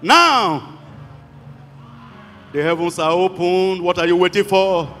 Now, the heavens are open. What are you waiting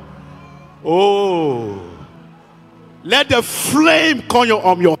for? Oh, let the flame come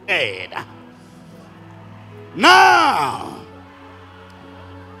on your head. Now.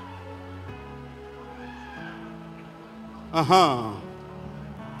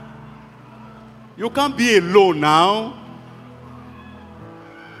 You can't be alone now.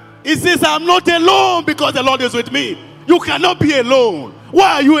 He says, I'm not alone because the Lord is with me. You cannot be alone.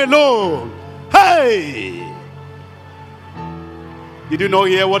 Why are you alone? Hey! Did you not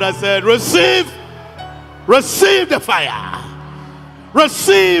hear what I said? Receive the fire.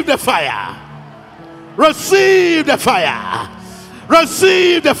 Receive the fire. Receive the fire.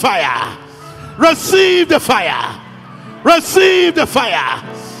 Receive the fire. Receive the fire. Receive the fire.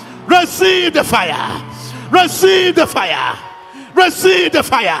 Receive the fire. Receive the fire. Receive the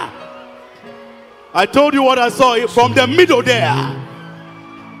fire. I told you what I saw from the middle there.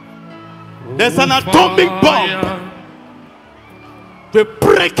 There's an atomic bomb to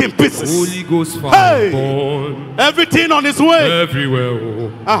break in pieces. Holy Ghost fire. Hey, everything on its way. Everywhere.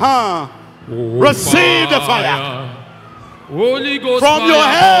 Receive the fire. Holy Ghost from fire. Your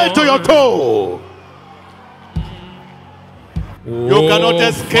head to your toe. You cannot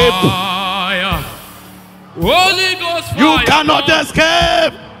escape. Fire. Holy Ghost fire. You cannot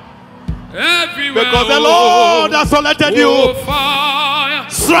escape. Everywhere. Because the Lord has selected you. Fire.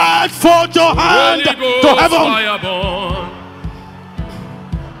 Stretch forth your hand to heaven.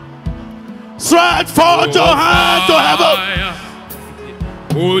 Stretch forth your hand to heaven.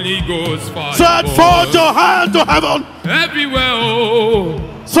 Holy Ghost fire. Stretch forth your hand to heaven. Everywhere. Oh.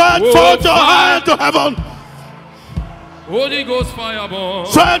 Stretch forth your hand to heaven. Holy Ghost fire born.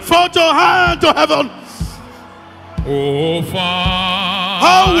 Stretch forth your hand to heaven. Oh, fire.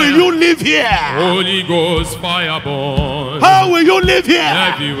 How will you live here? Holy Ghost fire born. How will you live here?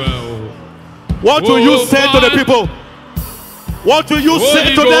 Everywhere. What will you say to the people? What will you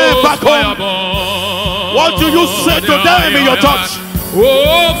say to them back home? What will you say to them in your church?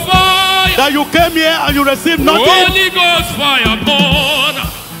 Oh, fire. That you came here and you received nothing. Holy Ghost fire born.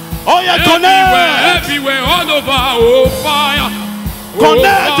 Oh yeah, connect. Everywhere, all over. Oh, fire.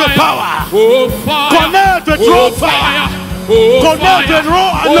 Connect with power. Oh, fire. Connect with raw fire. Connect with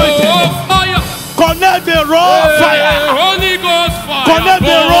raw anointing. Oh, fire. Connect with raw fire. Holy Ghost fire. Connect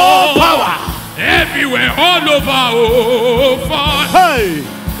with raw power. Everywhere, all over. Oh, fire. Hey.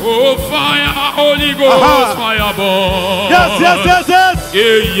 Oh, fire. Holy Ghost fire born. Yes, yes, yes, yes.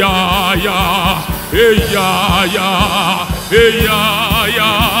 Hey, yeah, yeah. Hey, yeah, yeah. Hey, yeah,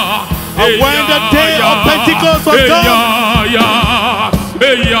 yeah. And when the day of Pentecost was come,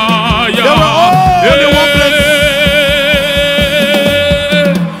 they were all in one place.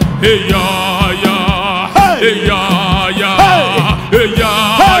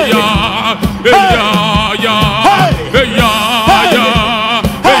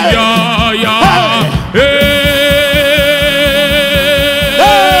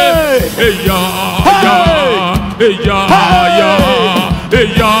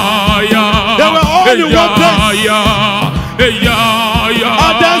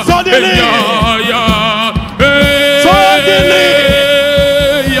 And then suddenly,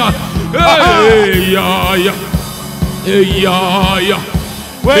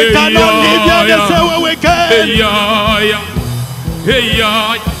 we cannot live here the same way we came.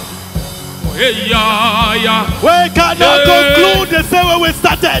 We cannot conclude the same way we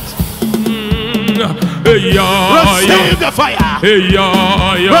started. Receive the fire.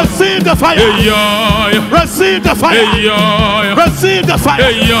 Receive the fire. Receive the fire. Receive the fire.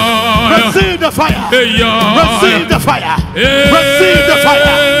 Receive the fire. Receive the fire. Receive the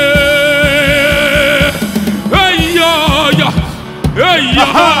fire.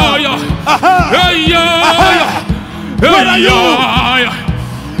 Where are you?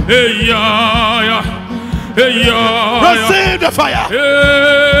 Receive the fire.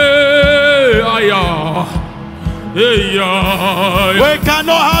 We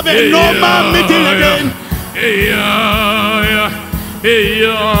cannot have a normal meeting again.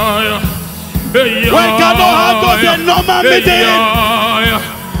 We cannot have just a normal meeting.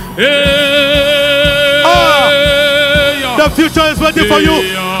 The future is waiting for you.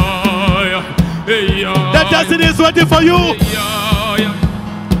 The destiny is waiting for you.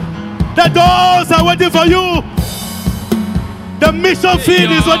 The doors are waiting for you. The mission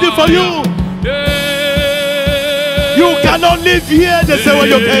field is waiting for you. You cannot live here the same way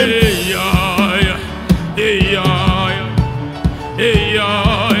you came.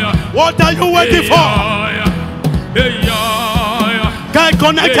 What are you waiting for? Get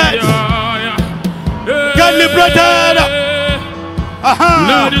connected. Get liberated.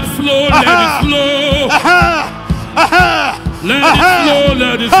 Let it flow, let it flow. Let it flow,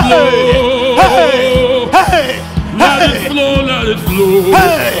 let it flow. Let it flow, let it flow.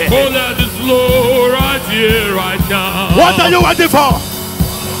 Oh, let it flow right here, right now. What are you waiting for?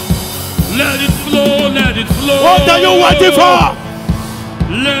 Let it flow, let it flow. What are you waiting for?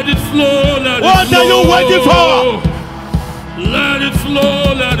 Let it flow, let it flow. What are you waiting for? Let it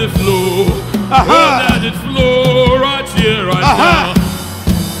flow, let it flow. Oh, let it flow right here, right now.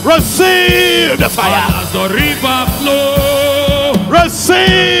 Receive the fire. As the river flow,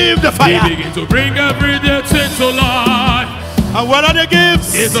 receive the fire. He begin to bring every day things to life. And what are the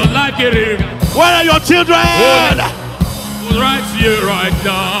gifts? It's a life giving. Where are your children? Right here, right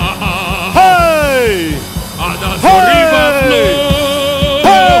now. Hey! And as the river flow,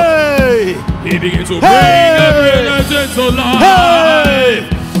 hey! He begins to bring every day things to life.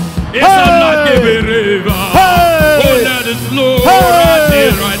 It's a life giving river. Oh, let it flow right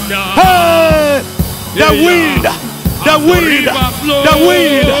here, right now. The wind, the wind, the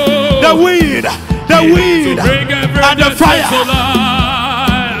wind, the wind, the wind, and the fire.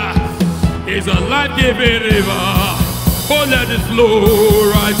 It's a life-giving river. Oh, let it flow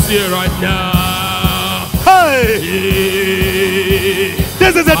right here, right now. Hey!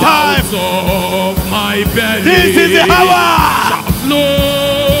 This is the time. Of my belly. This is the hour.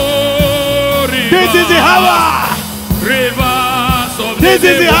 This is the hour. Rivers of this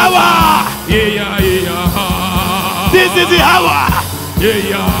is the hour. Yeah. This is the hour.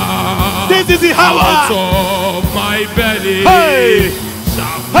 Yeah. This is the hour. Out of my belly. Hey.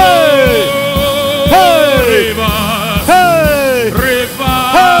 Hey. Rivers. Hey.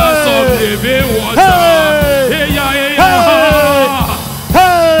 Rivers of living water.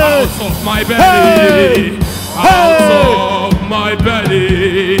 Out of my belly. Out of my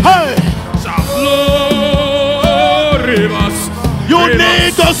belly. Shall flow rivers. You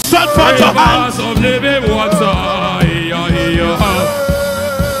need to stretch forth your hands. Of living water.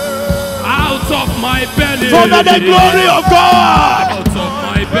 Out of my belly. For the glory of God. Out of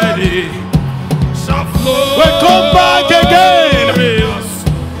my belly. Shall flow. We come back again. Rivers.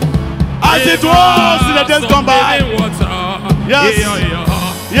 As it was in the days gone by. Yes.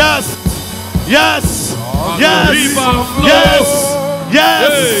 Yes. Yes. Yes. Yes. Yes.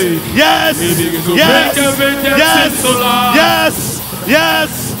 Yes. Yes. Yes. Yes. Yes. Yes.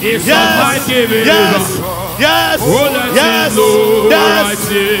 Yes. Yes. Yes.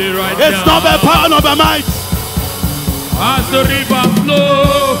 It's not by power, not by might. As the river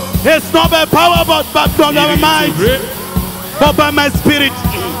flows. It's not by power, but not by might. But by my spirit.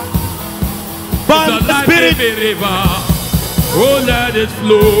 By the spirit. Oh, let it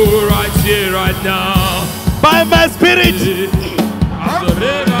flow right here, right now. By my spirit. As the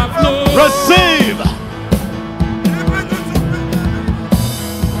river flows. Receive.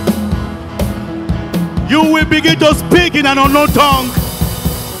 You will begin to speak in an unknown tongue.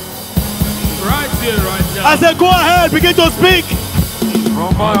 Right here, right now. I said, go ahead, begin to speak.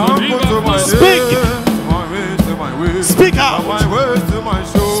 From my uncle to my speak. Head, to my waist to my waist, speak out. from my waist to my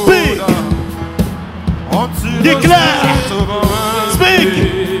shoulder. Speak. Until declare. Speak.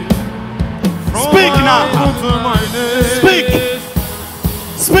 From Speak my now. ankle to my neck, Speak.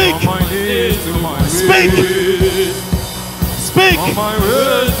 Speak. from my knees to my Speak. waist, Speak. from my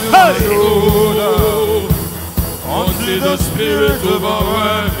waist to my Hey. shoulder. Until the spirit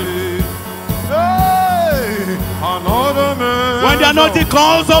overwhelms me. Hey, another man. When the anointing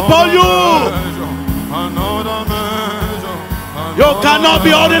calls upon you, You cannot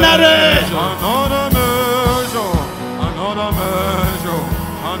be ordinary. Another measure, another measure,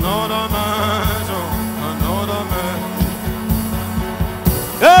 another measure, another measure.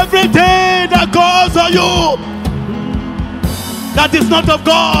 Everything that goes on you that is not of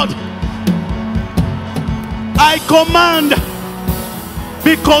God, I command,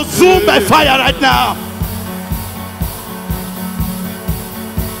 be consumed by fire right now.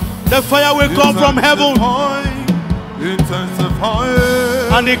 The fire will come from heaven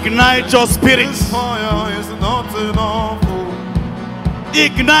and ignite your spirit. Fire is not enough.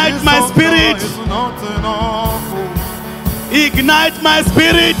 Ignite my spirit. Ignite my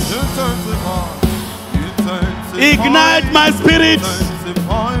spirit. Ignite my spirit.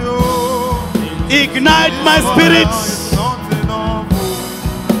 Ignite my spirit.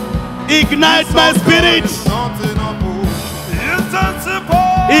 Ignite my spirit.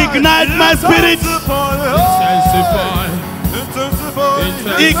 Ignite my spirit.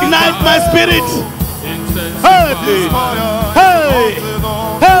 Ignite my spirit. Hey, hey,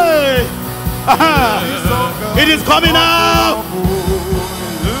 hey. It is coming out.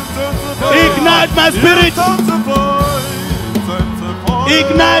 Ignite my spirit.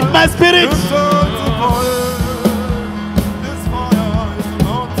 Ignite my spirit.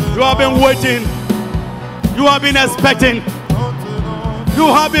 You have been waiting. You have been expecting. You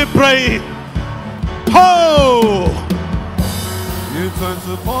have been praying. Oh!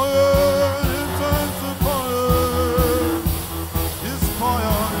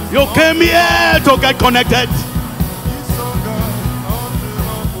 You came here to get connected.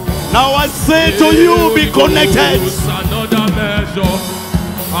 Now I say to you, be connected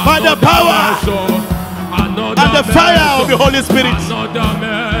by the power and the fire of the Holy Spirit.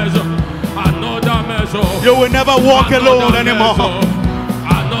 You will never walk alone anymore.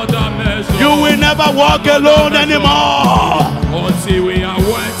 You will never walk alone anymore.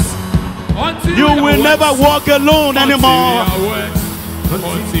 You will never walk alone anymore.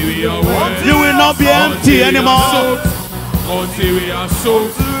 You will not be empty anymore.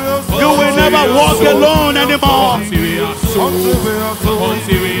 You will never walk alone anymore.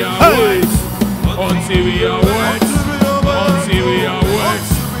 Hey. Until we are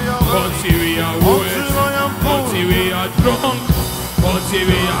drunk, until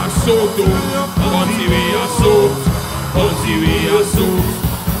we are soaked, until we are soaked, until we are soaked,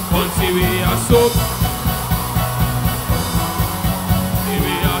 until we are soaked, until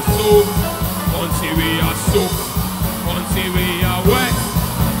we are soaked, until we are soaked, until we are wet,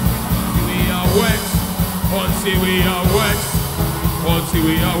 until we are wet, until we are wet, until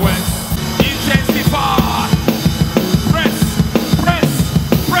we are wet. Intensify. Press, press,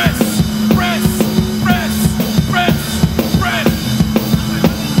 press, press, press, press, press.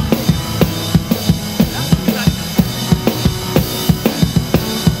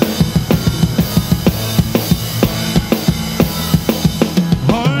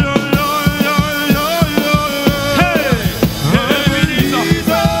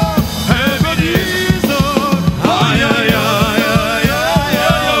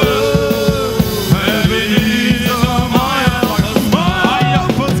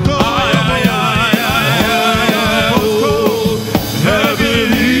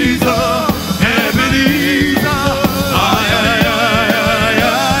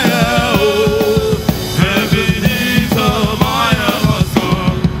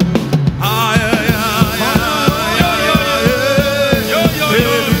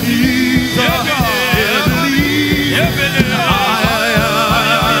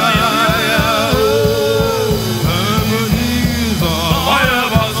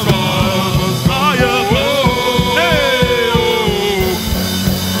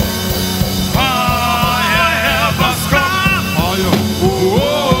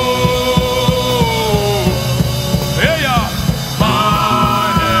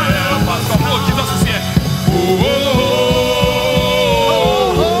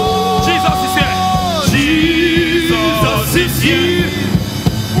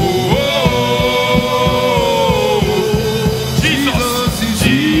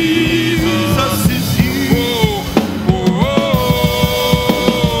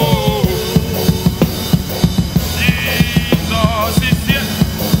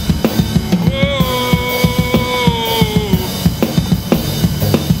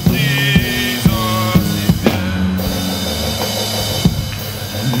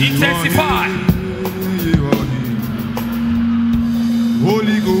 Intensify.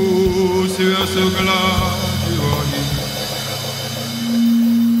 Holy Ghost, we are so glad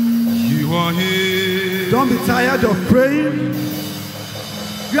you are here. Don't be tired of praying.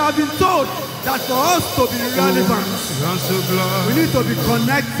 You have been told that for us to be relevant, we need to be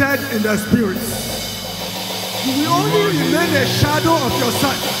connected in the spirit. You will only remain a shadow of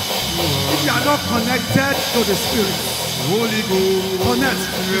yourself if you are not connected to the spirit. Holy Ghost. Connect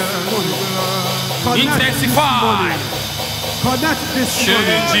this morning. Connect Intensify. this morning. Connect this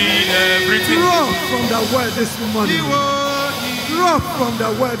morning. Changing everything. Draw from the word this morning. Draw from the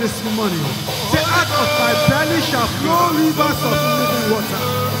word this morning. Say, out of my belly shall flow rivers of living water.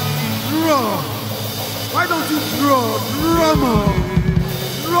 Draw. Why don't you draw? Draw more.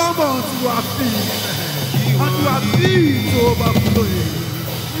 Draw more unto our feet. Unto our feet to overflowing.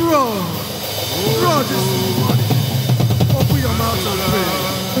 Draw. Draw this morning. Open your mouth and pray.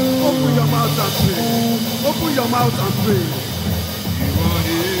 Open your mouth and pray. Open your mouth and pray.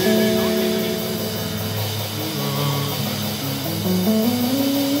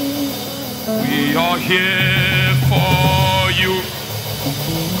 We are here for you.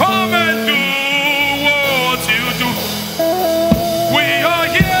 Come and do what you do. We are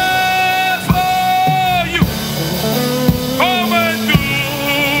here for you. Come and do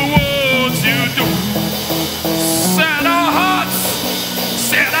what you do. Set our hearts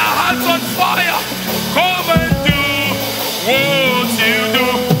on fire. Come and do what you do.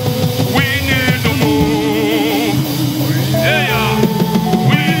 We need to move. Yeah.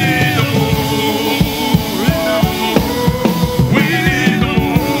 We need to move. We need to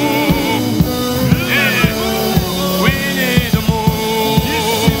move. Yeah. We need to move.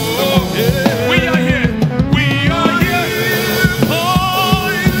 We are here. We are here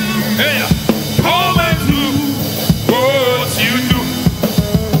for you. Yeah. Come and do what you do.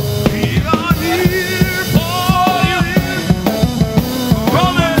 We are here for you.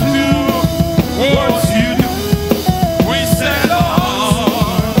 Come and do what you do. We set our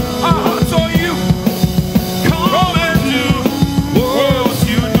hearts on you. Come and do what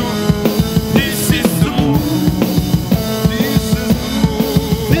you do. This is the move. This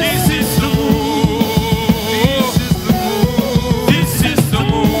is the move. This is the move. This is the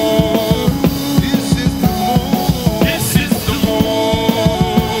move. This is the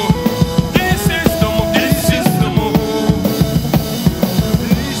move. This is the move. This is the move.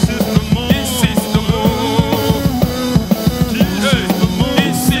 This is the move.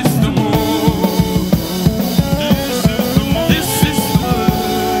 This is the move. This is the move. This is the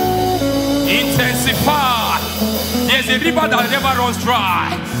move. Intensify. There's a river that never runs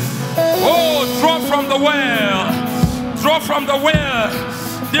dry. Oh, draw from the well. Draw from the well.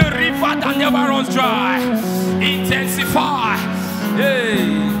 The river that never runs dry. Intensify.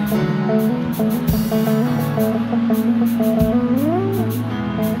 Hey.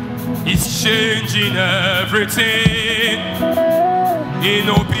 It's changing everything in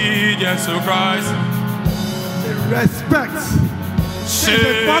obedience to Christ. Respect is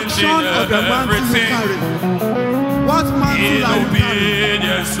a function of the mantle you carry. What mantle In are you carrying?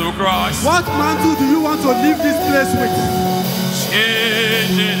 obedience to Christ. What mantle do you want to leave this place with?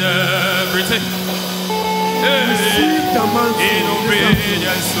 Changing everything. Hey. Receive the mantle In this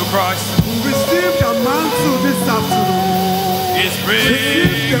obedience to Christ. afternoon. Receive the mantle this afternoon. It's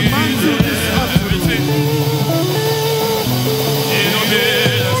Receive the bringing mantle this afternoon. everything. In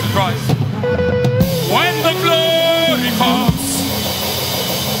obedience to Christ. When the glory comes,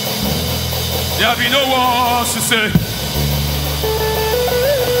 there'll be no words to say.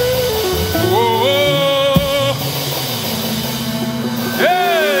 Oh,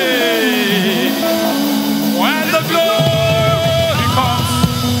 hey, when the glory comes,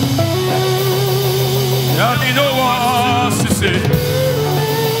 there'll be no words to say.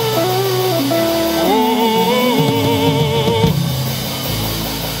 Oh,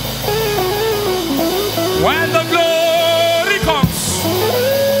 when the glory comes,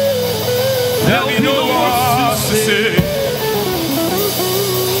 there'll be no words to say.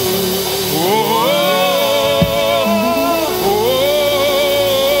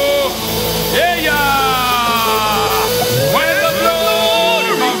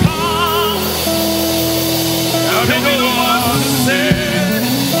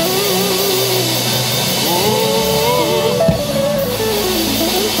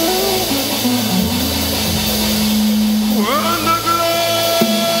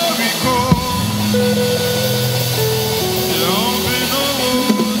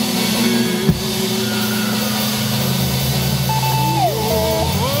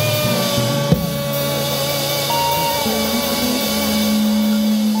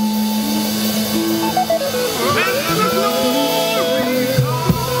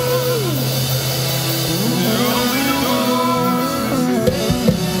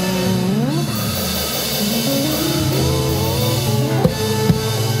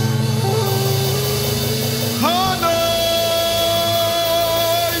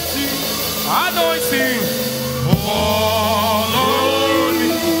 Anointing. Fall on me.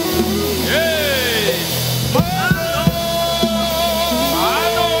 Hey.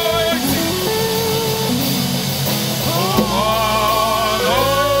 Anointing. Fall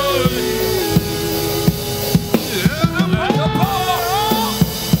on me.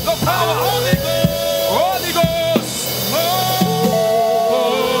 The power, Holy Ghost. Hold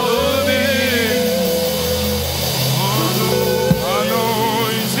me.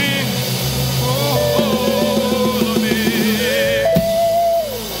 Anointing. Hold me.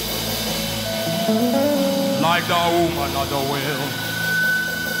 Like the woman at the well,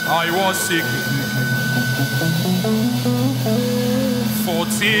 I was seeking for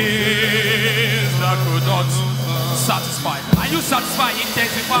things that could not satisfy. Are you satisfied?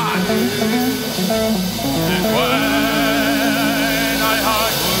 Intensify. And when I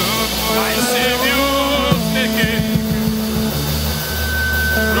heard my Savior speaking,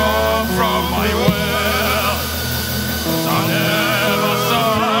 draw from my well, I never saw.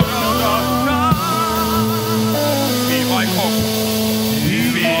 Be my cup,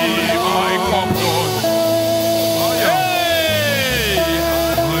 Lord. Hey,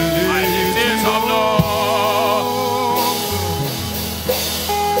 I lift it up, Lord.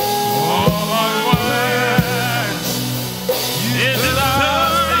 All my words is the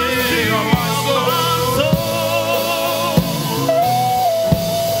thirsting of my soul.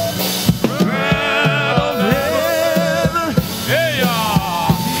 Bread of heaven, hey,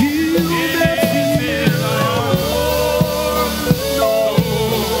 fill me till I overflow.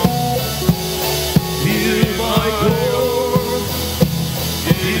 Fill my cup, Lord,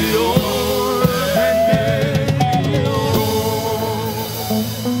 and make me whole.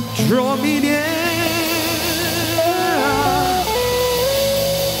 Draw me near,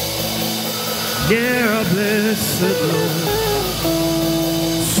 near, blessed Lord,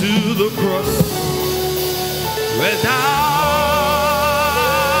 to the cross where thou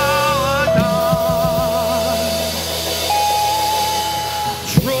died.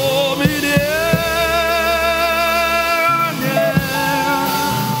 Draw me near,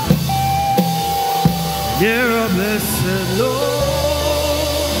 near, blessed Lord,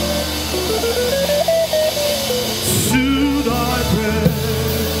 to thy prayer.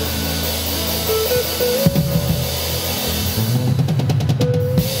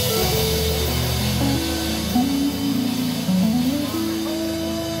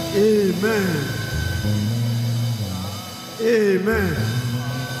 Amen. Amen.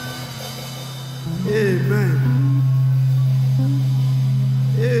 Amen.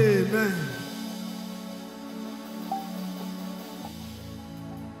 Amen.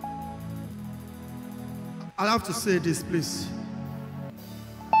 I'll have to say this, please.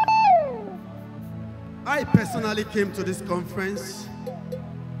 I personally came to this conference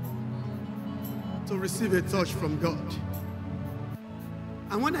to receive a touch from God.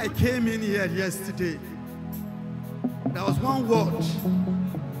 And when I came in here yesterday, there was one word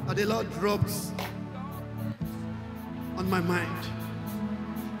that the Lord dropped on my mind.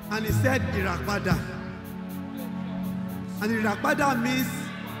 And he said, Irakbada. And Irakbada means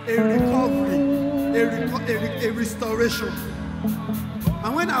a recovery, a restoration.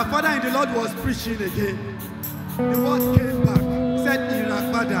 And when our father in the Lord was preaching again, the word came back. He said,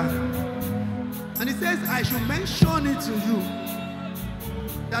 Irakbada. And he says, I should mention it to you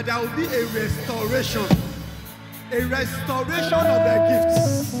that there will be a restoration of the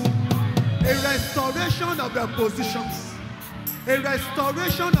gifts, a restoration of the positions, a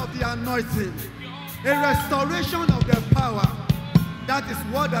restoration of the anointing, a restoration of the power. That is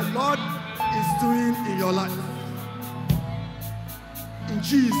what the Lord is doing in your life. In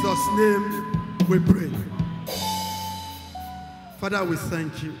Jesus' name we pray. Father, we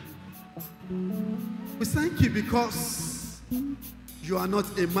thank you. We thank you because you are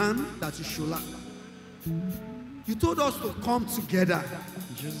not a man that you should lie. You told us to come together.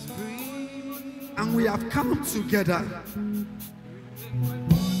 And we have come together.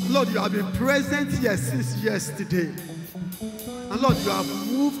 Lord, you have been present here since yesterday. And Lord, you have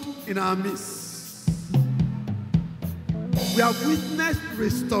moved in our midst. We have witnessed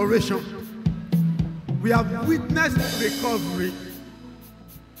restoration. We have witnessed recovery.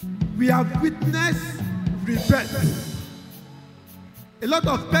 We have witnessed rebirth. A lot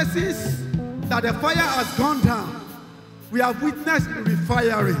of persons that the fire has gone down, we have witnessed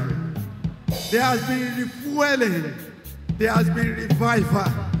refiring. There has been refueling. There has been revival.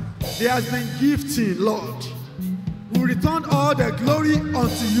 There has been gifting, Lord. We return all the glory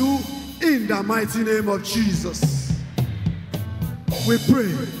unto you in the mighty name of Jesus. We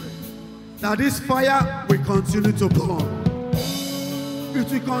pray that this fire will continue to burn.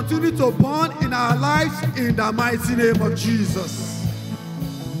 it will continue to burn in our lives in the mighty name of Jesus.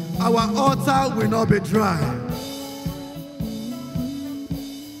 Our altar will not be dry.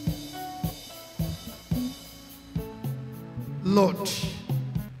 Lord,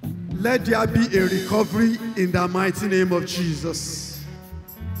 let there be a recovery in the mighty name of Jesus.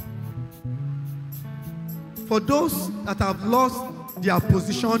 For those that have lost their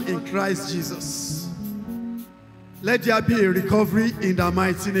position in Christ Jesus, let there be a recovery in the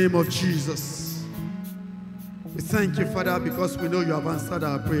mighty name of Jesus. We thank you, Father, because we know you have answered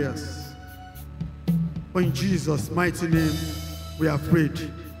our prayers. For in Jesus' mighty name we have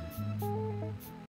prayed.